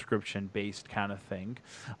a subscription-based kind of thing.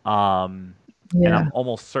 And I'm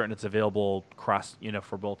almost certain it's available across, you know,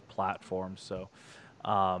 for both platforms. So,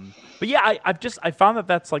 but yeah, I found that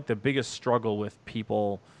that's like the biggest struggle with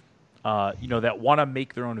people, you know, that want to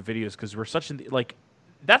make their own videos, because we're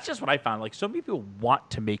that's just what I found. Like, so many people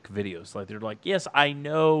want to make videos. Like, they're like, yes, I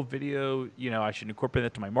know video, you know, I should incorporate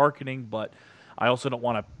that to my marketing, but I also don't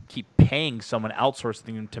want to keep paying someone,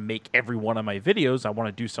 outsourcing them to make every one of my videos. I want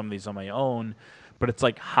to do some of these on my own. But it's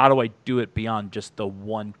like, how do I do it beyond just the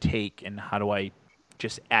one take, and how do I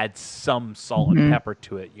just add some salt and pepper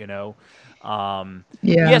to it, you know? So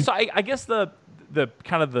I guess the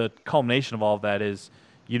kind of the culmination of all of that is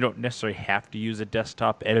you don't necessarily have to use a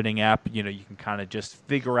desktop editing app. You can kind of just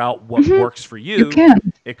figure out what works for You you. can.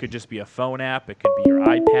 It could just be a phone app. It could be your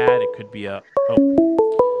iPad. It could be a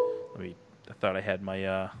I thought I had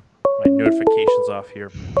my notifications off here.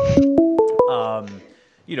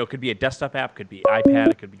 It could be a desktop app, could be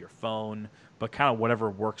iPad, it could be your phone, but kind of whatever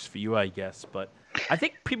works for you, I guess. But I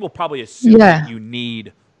think people probably assume that Yeah. you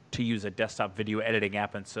need to use a desktop video editing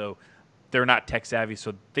app, and so they're not tech savvy.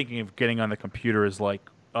 So thinking of getting on the computer is like,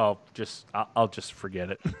 oh, I'll just forget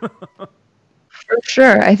it. For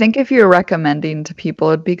sure. I think if you're recommending to people,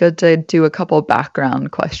 it'd be good to do a couple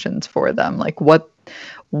background questions for them. Like what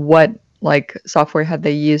like software had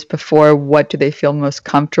they used before? What do they feel most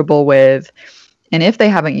comfortable with? And if they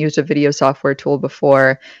haven't used a video software tool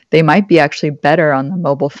before, they might be actually better on the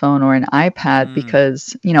mobile phone or an iPad Mm,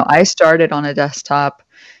 because, I started on a desktop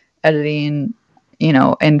editing,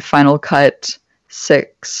 in Final Cut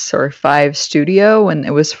 6 or 5 Studio when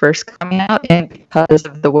it was first coming out. And because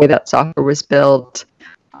of the way that software was built,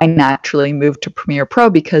 I naturally moved to Premiere Pro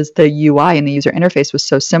because the UI and the user interface was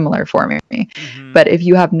so similar for me. hmm But if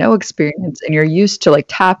you have no experience and you're used to like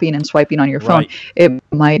tapping and swiping on your phone, Right. it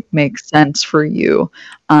might make sense for you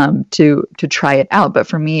to try it out. But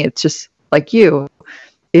for me, it's just like you,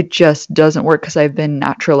 it just doesn't work because I've been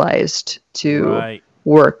naturalized to Right.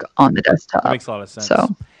 work on the That desktop. makes a lot of So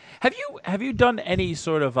sense. Have you done any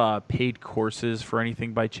sort of paid courses for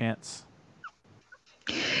anything by chance?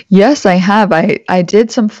 yes, I have. I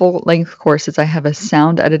did some full length courses. I have a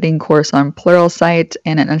sound editing course on Pluralsight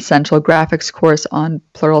and an essential graphics course on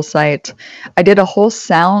Pluralsight. I did a whole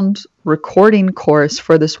sound recording course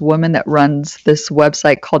for this woman that runs this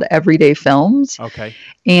website called Everyday Films. Okay.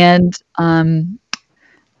 And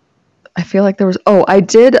I feel like I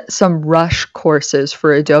did some Rush courses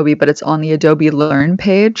for Adobe, but it's on the Adobe Learn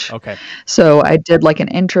page. Okay. So I did like an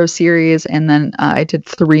intro series and then I did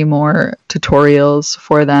 3 more tutorials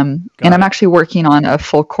for them. And Got I'm it. actually working on a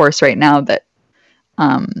full course right now that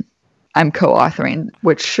um, I'm co-authoring,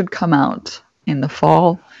 which should come out in the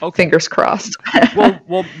fall. Okay. Fingers crossed.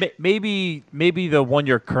 Maybe the one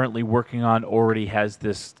you're currently working on already has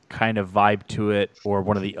this kind of vibe to it, or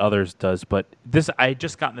one of the others does. But I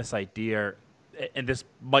just gotten this idea, and this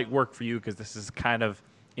might work for you because this is kind of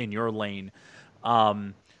in your lane.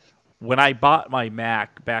 Um, when I bought my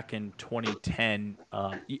Mac back in 2010,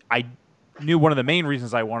 I knew one of the main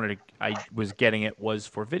reasons I was getting it was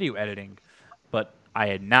for video editing, but I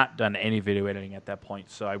had not done any video editing at that point.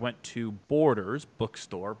 So I went to Borders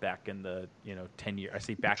bookstore back in the 10 year. I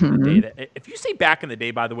say back in the day. Mhm. That if you say back in the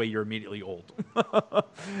day, by the way, you're immediately old.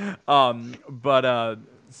 But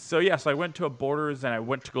so yeah, so I went to a Borders and I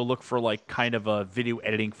went to go look for like kind of a video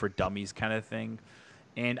editing for dummies kind of thing,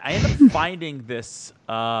 and I ended up finding this.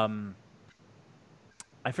 I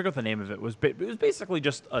forget the name of it. It was basically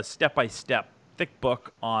just a step by step thick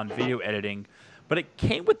book on video editing, but it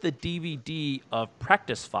came with the DVD of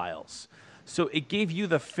practice files. So it gave you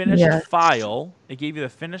the finished Yes. file. It gave you the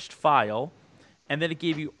finished file, and then it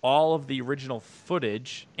gave you all of the original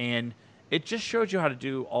footage, and it just showed you how to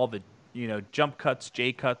do all the jump cuts,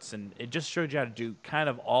 J cuts, and it just showed you how to do kind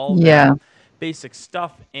of all that Yeah. basic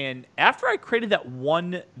stuff. And after I created that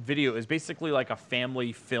one video, it was basically like a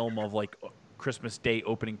family film of like Christmas Day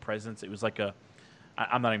opening presents. It was like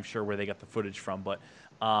I'm not even sure where they got the footage from, but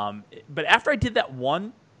after I did that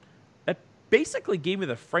one, that basically gave me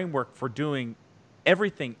the framework for doing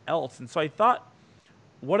everything else. And so I thought,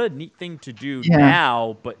 what a neat thing to do Yeah.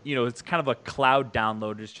 now, but it's kind of a cloud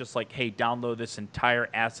download. It's just like, hey, download this entire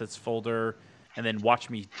assets folder and then watch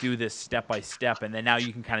me do this step by step, and then now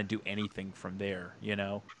you can kind of do anything from there.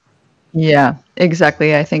 Yeah,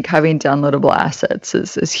 exactly. I think having downloadable assets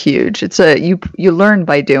is huge. It's a you learn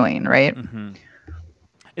by doing, right? hmm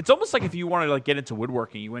It's almost like if you wanted to like get into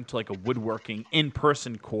woodworking, you went to like a woodworking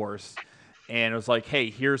in-person course, and it was like, hey,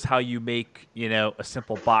 here's how you make a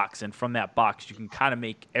simple box, and from that box you can kind of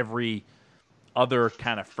make every other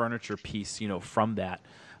kind of furniture piece from that.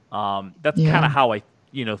 That's kind Yeah. of how I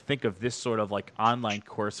think of this sort of like online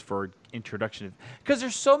course for introduction, because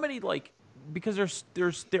there's so many like because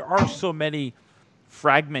there are so many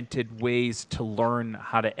fragmented ways to learn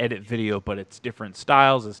how to edit video, but it's different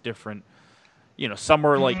styles, it's different. Some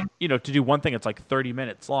are like, to do one thing, it's like 30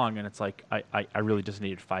 minutes long, and it's like, I really just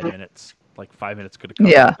needed 5 minutes. Like 5 minutes could have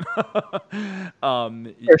covered Yeah,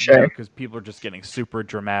 it. for sure. Because people are just getting super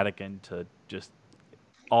dramatic into just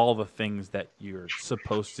all the things that you're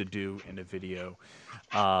supposed to do in a video.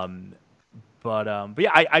 Um, but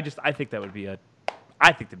yeah, I think that would be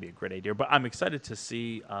I think that'd be a great idea. But I'm excited to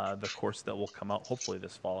see the course that will come out hopefully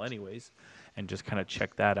this fall, anyways, and just kind of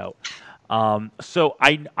check that out. So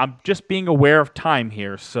I'm just being aware of time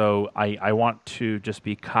here, so I want to just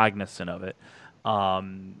be cognizant of it.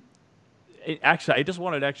 Um, Actually, I just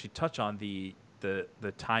wanted to actually touch on the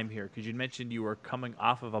time here because you mentioned you were coming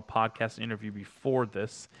off of a podcast interview before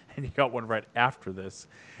this, and you got one right after this.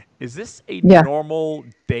 Is this a Yeah. normal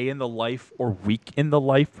day in the life or week in the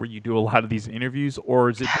life where you do a lot of these interviews, or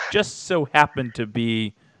is it just so happened to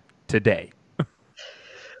be today?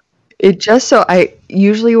 It just so I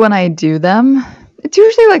usually when I do them, it's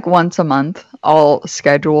usually like once a month. I'll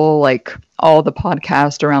schedule like all the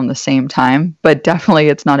podcast around the same time, but definitely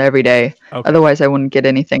it's not every day. Okay. Otherwise, I wouldn't get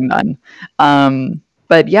anything done.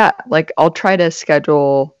 But yeah, like I'll try to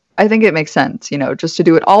schedule. I think it makes sense, just to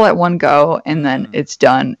do it all at one go and then Mm, it's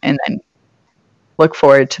done and then look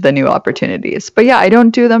forward to the new opportunities. But yeah, I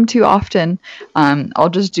don't do them too often. I'll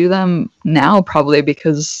just do them now probably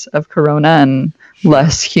because of Corona and sure.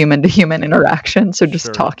 less human to human interaction. So just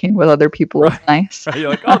Sure. talking with other people is Right. nice.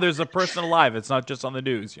 You're like, oh, there's a person alive. It's not just on the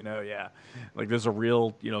news, yeah. Like there's a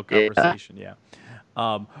real, Yeah. conversation, yeah.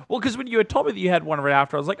 Well, because when you had told me that you had one right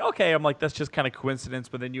after, I was like, okay. I'm like, that's just kind of coincidence.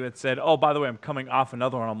 But then you had said, oh, by the way, I'm coming off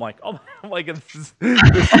another one. I'm like, oh, I'm like, this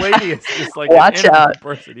lady is just like an Watch interview out.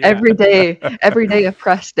 person, yeah. Every day a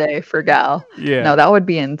press day for Gal. Yeah. No, that would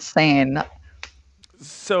be insane.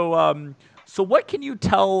 So what can you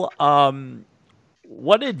tell?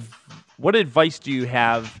 What what advice do you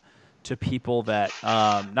have to people that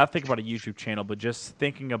not thinking about a YouTube channel, but just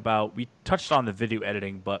thinking about? We touched on the video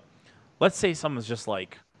editing, but let's say someone's just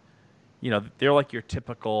like, they're like your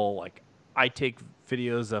typical like, I take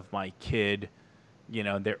videos of my kid.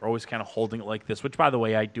 They're always kind of holding it like this. Which, by the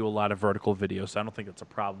way, I do a lot of vertical videos, so I don't think it's a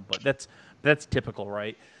problem. But that's typical,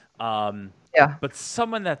 right? Um, Yeah. but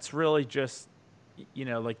someone that's really just,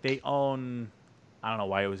 like they own. I don't know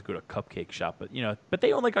why I always go to a cupcake shop, but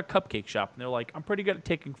they own like a cupcake shop, and they're like, I'm pretty good at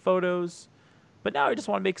taking photos, but now I just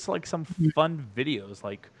want to make like some fun videos,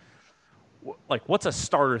 like what's a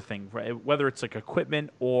starter thing, right? Whether it's like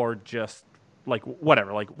equipment or just like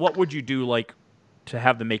whatever. Like, what would you do like to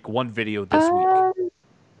have them make one video this week? Uh,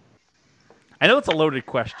 I know it's a loaded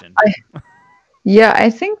question. I, yeah,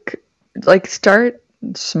 I think like start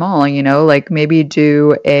small, like maybe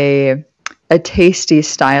do a tasty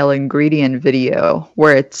style ingredient video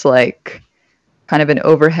where it's like kind of an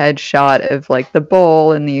overhead shot of like the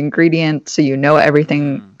bowl and the ingredients so you know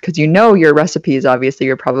everything Mm, because you know your recipes. Obviously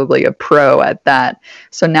you're probably a pro at that,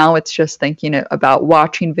 so now it's just thinking about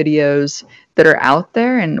watching videos that are out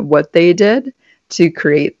there and what they did to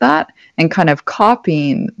create that and kind of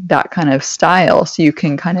copying that kind of style so you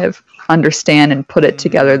can kind of understand and put it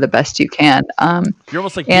together the mm. best you can. You're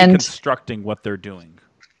almost like And deconstructing what they're doing.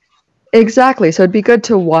 exactly. So it'd be good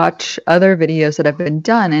to watch other videos that have been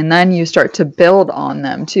done and then you start to build on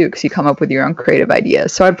them too because you come up with your own creative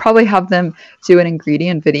ideas. So I'd probably have them do an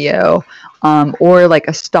ingredient video, or like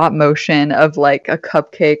a stop motion of like a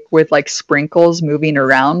cupcake with like sprinkles moving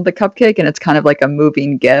around the cupcake and it's kind of like a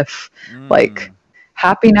moving GIF, like Mm,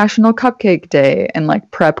 Happy National Cupcake Day and like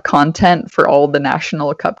prep content for all the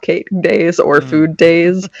national cupcake days or mm, food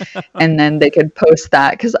days. And then they could post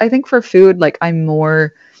that. Because I think for food, like I'm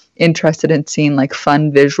more interested in seeing like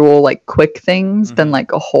fun visual, like quick things than mm-hmm.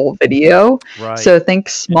 like a whole video. Right. So think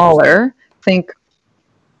Interesting. smaller, think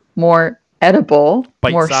more edible,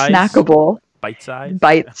 Bite more size. snackable, Bite size.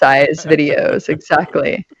 bite-sized videos.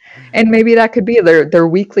 Exactly. And maybe that could be their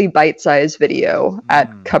weekly bite-sized video at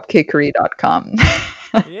Mm. cupcakery.com.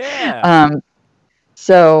 Yeah. um,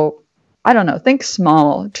 so I don't know. Think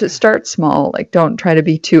small. Just start small. Like don't try to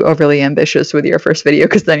be too overly ambitious with your first video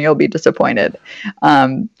because then you'll be disappointed.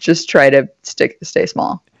 Just try to stay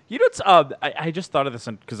small. It's I just thought of this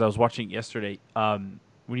because I was watching it yesterday.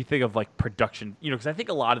 When you think of like production, because I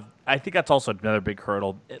think that's also another big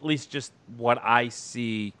hurdle. At least just what I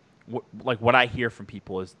see, what I hear from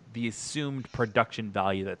people is the assumed production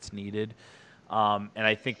value that's needed. And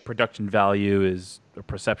I think production value is a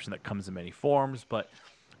perception that comes in many forms. But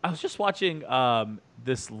I was just watching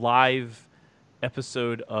this live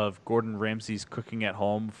episode of Gordon Ramsay's Cooking at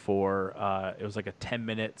Home for it was like a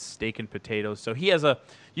 10-minute steak and potatoes. So he has a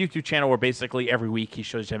YouTube channel where basically every week he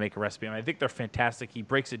shows you how to make a recipe. And I think they're fantastic. He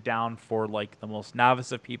breaks it down for like the most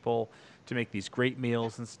novice of people to make these great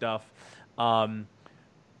meals and stuff. Um,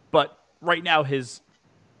 but right now his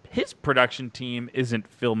production team isn't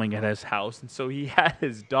filming at his house, and so he had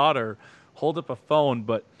his daughter hold up a phone.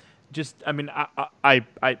 But just, I mean, I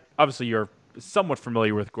obviously you're somewhat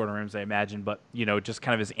familiar with Gordon Ramsay, I imagine, but just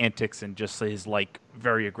kind of his antics and just his like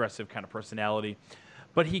very aggressive kind of personality.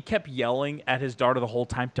 but he kept yelling at his daughter the whole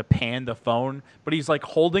time to pan the phone. But he's like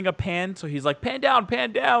holding a pan, so he's like, pan down,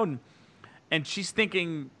 pan down. And she's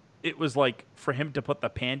thinking it was like for him to put the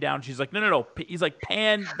pan down. She's like, no, no, no. He's like,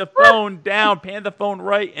 pan the phone down, pan the phone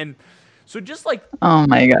right. And so just like, Oh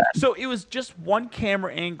my god. so it was just one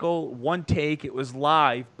camera angle, one take. It was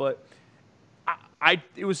live, but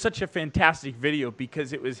it was such a fantastic video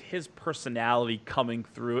because it was his personality coming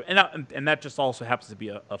through, and that just also happens to be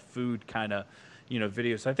a food kind of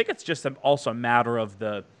video. So I think it's just also a matter of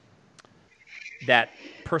that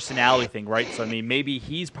personality thing, right? So I mean, maybe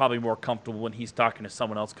he's probably more comfortable when he's talking to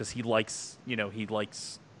someone else because he likes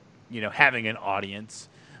having an audience.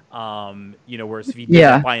 Whereas if he did that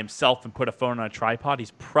Yeah. by himself and put a phone on a tripod,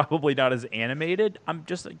 he's probably not as animated. I'm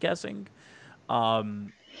just guessing.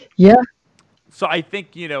 Yeah. So I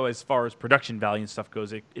think, as far as production value and stuff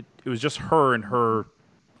goes, it was just her and her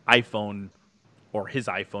iPhone or his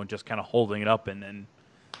iPhone just kind of holding it up, and then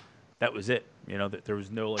that was it. That there was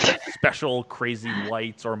no like special crazy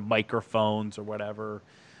lights or microphones or whatever.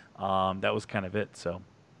 That was kind of it. So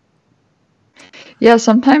Yeah,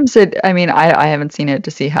 sometimes I mean, I haven't seen it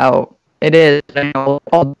to see how it is. I know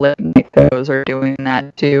all the late night shows are doing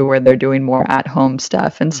that too, where they're doing more at home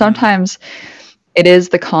stuff. And hmm sometimes it is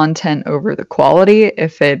the content over the quality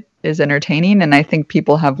if it is entertaining. And I think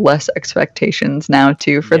people have less expectations now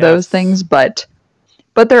too for those yes, things. But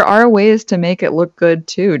there are ways to make it look good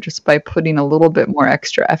too, just by putting a little bit more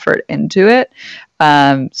extra effort into it.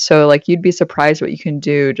 So like you'd be surprised what you can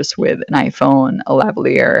do just with an iPhone, a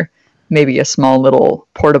lavalier, maybe a small little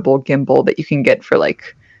portable gimbal that you can get for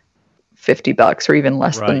like $50 or even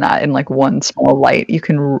less than right. that in like one small light. You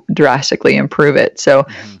can drastically improve it. So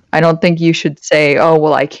hmm I don't think you should say, oh,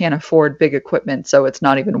 well, I can't afford big equipment, so it's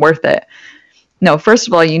not even worth it. No, first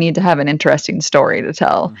of all, you need to have an interesting story to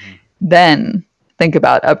tell. hmm Then think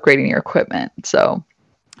about upgrading your equipment. So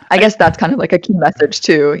I I guess that's kind of like a key message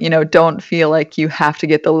too. Don't feel like you have to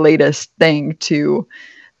get the latest thing to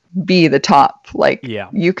be the top. Like yeah.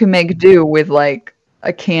 you can make do with like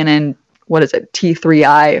a Canon, what is it,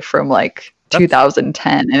 T3i from like That's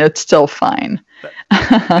 2010, and it's still fine.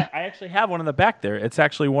 that. I actually have one in the back there. It's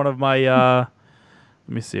actually one of my. Let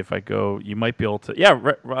me see if I go. You might be able to. Yeah,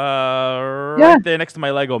 Yeah. right there next to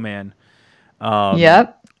my Lego man. Um,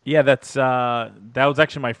 Yep. yeah, that was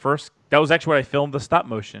actually my first. That was actually what I filmed the stop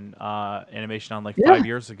motion animation on like Yeah. 5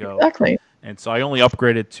 years ago, Exactly. and so I only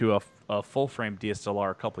upgraded to a full frame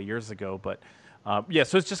DSLR a couple of years ago. But yeah,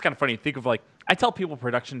 so it's just kind of funny. Think of like I tell people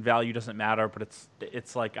production value doesn't matter, but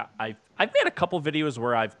it's like I've made a couple videos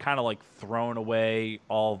where I've kind of like thrown away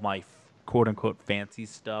all of my quote unquote fancy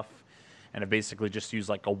stuff and I basically just use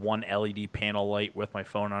like a one LED panel light with my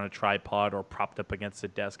phone on a tripod or propped up against the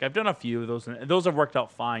desk. I've done a few of those, and those have worked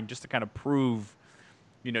out fine just to kind of prove,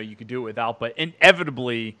 you could do it without. But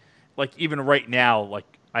inevitably, like even right now, like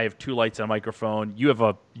I have two lights and a microphone. You have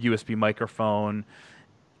a USB microphone.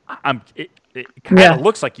 It kind Yeah. of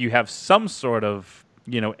looks like you have some sort of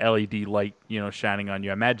LED light shining on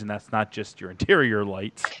you. I imagine that's not just your interior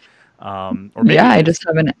lights, or maybe Yeah. it I is. just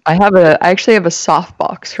haven't. I actually have a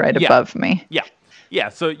softbox right Yeah, above me. yeah, yeah.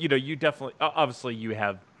 So you definitely obviously you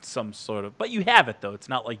have some sort of, but you have it though. It's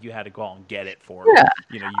not like you had to go out and get it for Yeah.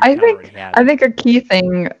 you I kind of already think had I it. think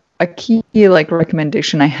a key like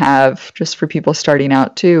recommendation I have just for people starting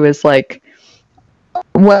out too is like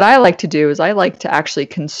what I like to do is I like to actually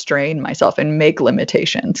constrain myself and make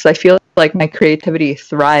limitations. I feel like my creativity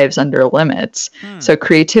thrives under limits. Hmm. So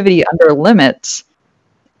creativity under limits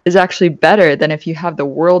is actually better than if you have the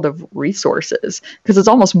world of resources because it's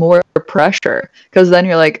almost more pressure because then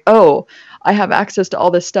you're like, "Oh, I have access to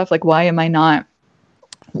all this stuff. Like why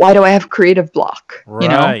do I have creative block?"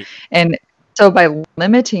 Right. And so by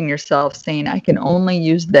limiting yourself, saying, I can only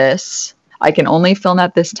use this, I can only film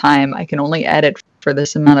at this time, I can only edit for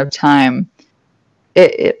this amount of time,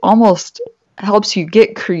 it almost helps you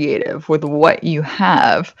get creative with what you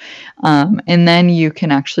have. And then you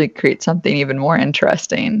can actually create something even more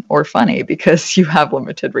interesting or funny because you have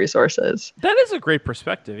limited resources. That is a great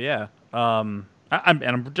perspective. Yeah. I'm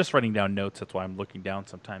just writing down notes. That's why I'm looking down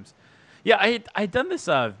sometimes. Yeah, I had done this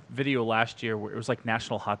video last year where it was like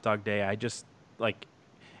National Hot Dog Day. I just like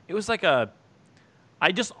it was like a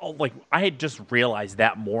I just like I had just realized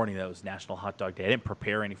that morning that it was National Hot Dog Day. I didn't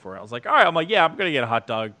prepare any for it. I was like, all right, I'm like, yeah, I'm gonna get a hot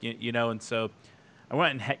dog, And so I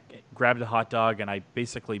went and grabbed a hot dog, and I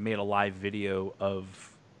basically made a live video of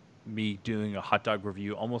me doing a hot dog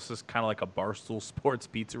review, almost as kind of like a Barstool Sports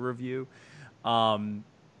pizza review. Um,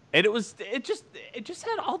 and it just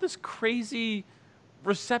had all this crazy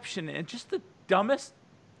reception and just the dumbest.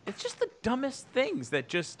 It's just the dumbest things that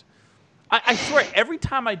just I swear every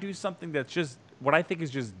time I do something that's just what I think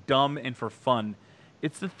is just dumb and for fun.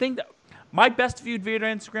 It's the thing that my best viewed video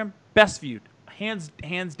on Instagram, best viewed,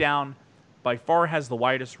 hands down, by far has the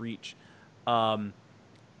widest reach. Um,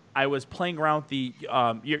 I was playing around with the.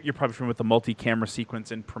 You're probably familiar with the multi-camera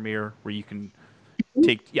sequence in Premiere where you can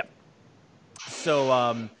take. Yeah.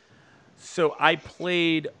 So so I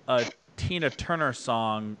played a Tina Turner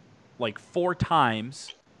song like 4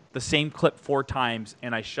 times, the same clip 4 times,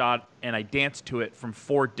 and I danced to it from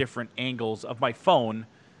 4 different angles of my phone,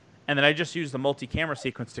 and then I just used the multi-camera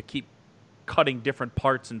sequence to keep cutting different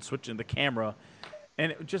parts and switching the camera,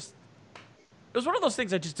 and it was one of those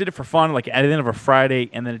things I just did it for fun, like at the end of a Friday,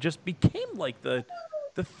 and then it just became like the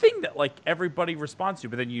thing that like everybody responds to.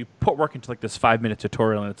 But then you put work into like this 5 minute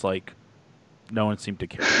tutorial, and it's like no one seemed to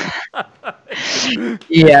care.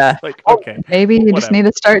 Yeah. Like, Well, okay, maybe you just need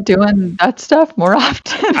whatever. to start doing that stuff more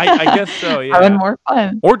often. I guess so, Having yeah. more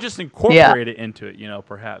fun. Or just Yeah. incorporate it into it,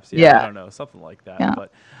 perhaps. Yeah, I Yeah. don't know, something like that. Yeah.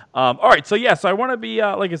 But all right, so yeah, so I want to be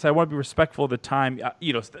like I said, I want to be respectful of the time.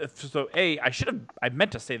 So I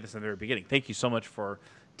meant to say this in the very beginning. Thank you so much for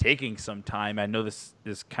taking some time. I know this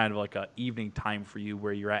is kind of like a evening time for you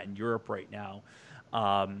where you're at in Europe right now.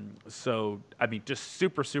 So I mean, just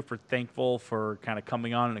super, super thankful for kind of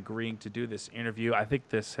coming on and agreeing to do this interview. I think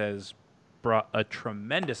this has brought a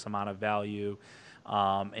tremendous amount of value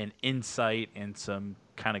and insight and some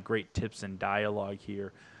kind of great tips and dialogue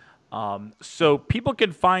here. So people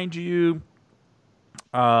can find you.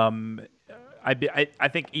 Um, I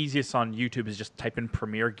think easiest on YouTube is just type in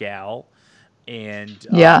Premiere Gal, and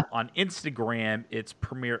Yeah. on Instagram it's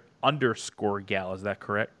Premiere_Gal. Is that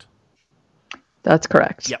correct? That's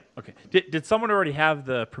correct. Yeah. Okay. Did someone already have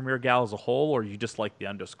the Premiere Gal as a whole, or you just like the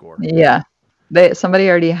underscore? Yeah. Somebody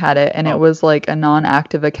already had it and it Oh, was like a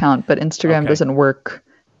non-active account, but Instagram okay. doesn't work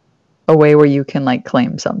a way where you can like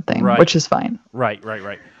claim something, Right. which is fine. Right.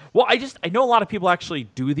 Well, I know a lot of people actually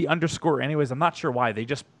do the underscore anyways. I'm not sure why. They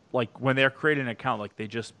just like when they're creating an account, like they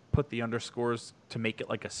just put the underscores to make it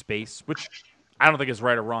like a space, which I don't think is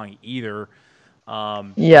right or wrong either.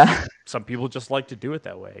 Yeah. Some people just like to do it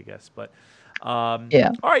that way, I guess. But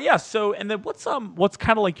Yeah. all right, yeah. So and then what's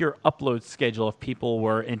kind of like your upload schedule if people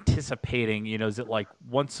were anticipating? Is it like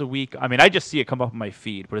once a week? I mean, I just see it come up on my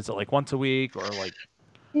feed, but is it like once a week or like?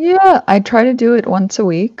 Yeah, I try to do it once a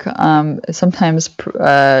week. Sometimes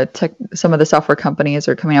some of the software companies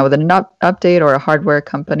are coming out with an update, or a hardware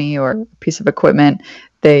company or a piece of equipment.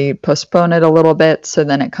 They postpone it a little bit, so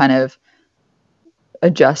then it kind of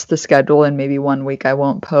adjusts the schedule, and maybe one week I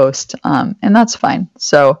won't post, and that's fine.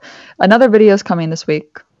 So another video is coming this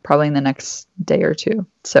week, probably in the next day or two.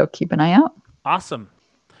 So keep an eye out. Awesome.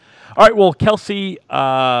 All right. Well, Kelsey,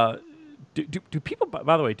 do people?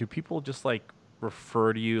 By the way, do people just like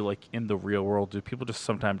refer to you like in the real world? Do people just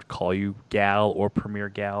sometimes call you Gal or Premier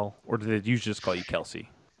Gal, or do they usually just call you Kelsey?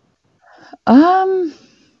 Um,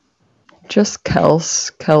 just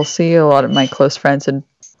Kelsey. A lot of my close friends and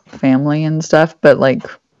family and stuff, but like,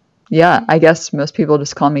 yeah, I guess most people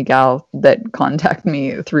just call me Gal that contact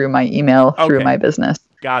me through my email, through Okay, my business.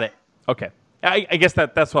 got it. Okay, I guess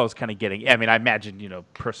that's what I was kind of getting. I mean, I imagine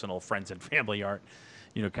personal friends and family aren't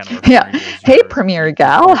kind of referring Yeah. to you as Hey, Premier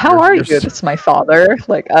Gal, how are you? your This is my father.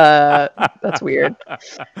 Like, that's weird.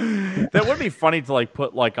 That would be funny to like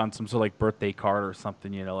put like on some sort of like birthday card or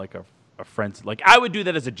something, like a friend's like I would do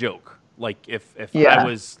that as a joke. Like if I Yeah.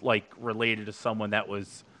 was like related to someone that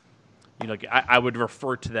was like I would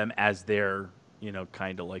refer to them as their,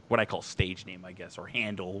 kind of like what I call stage name, I guess, or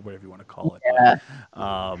handle, whatever you want to call it. Yeah.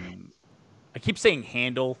 But I keep saying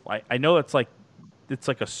handle. I know it's like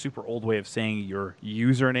a super old way of saying your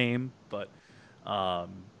username, but I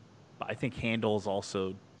think handle is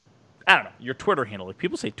also, I don't know, your Twitter handle. Like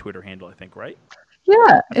people say Twitter handle, I think, right?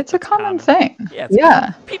 Yeah. It's a That's common common. thing. Yeah, it's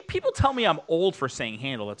common. Yeah. People tell me I'm old for saying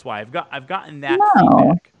handle. That's why I've gotten that No.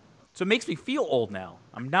 feedback. So it makes me feel old now.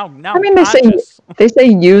 I I'm mean, conscious. they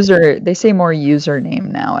say more username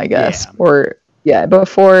now, I guess. Yeah. Or yeah,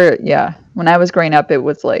 before, yeah, when I was growing up, it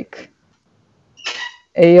was like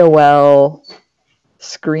AOL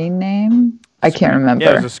screen name. I can't Yeah, it was a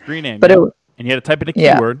remember, screen name. but Yep. And you had to type in a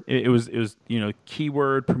yeah, keyword. It was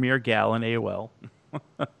keyword Premier Gal in AOL.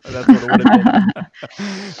 That's what it would have been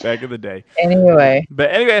back in the day. anyway,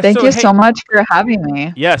 But anyway, thank so you hey, so much for having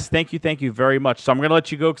me. yes, thank you very much. So I'm gonna let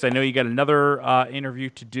you go because I know you got another interview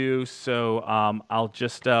to do. So I'll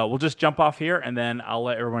just we'll just jump off here, and then I'll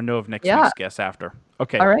let everyone know of next Yeah. week's guest after.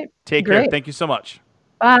 Okay, All right. take care. Great. Thank you so much.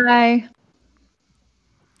 Bye.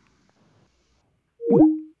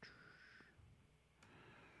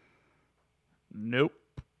 Nope.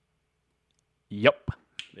 Yep.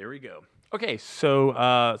 There we go. Okay,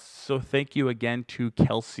 so thank you again to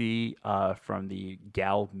Kelsey from the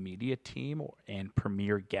Gal Media team and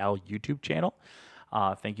Premier Gal YouTube channel.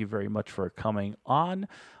 Thank you very much for coming on.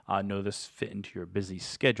 I know this fit into your busy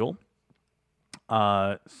schedule.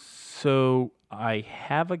 So I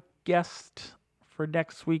have a guest for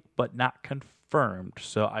next week, but not confirmed.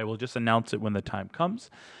 So I will just announce it when the time comes.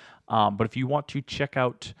 But if you want to check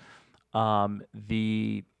out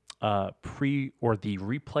the pre or the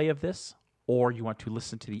replay of this, or you want to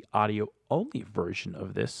listen to the audio only version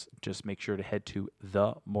of this, just make sure to head to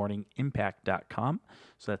themorningimpact.com.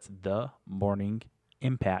 So that's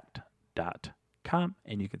themorningimpact.com,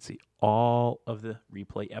 and you can see all of the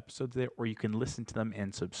replay episodes there, or you can listen to them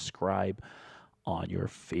and subscribe on your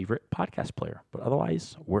favorite podcast player. But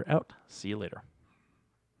otherwise, we're out. See you later.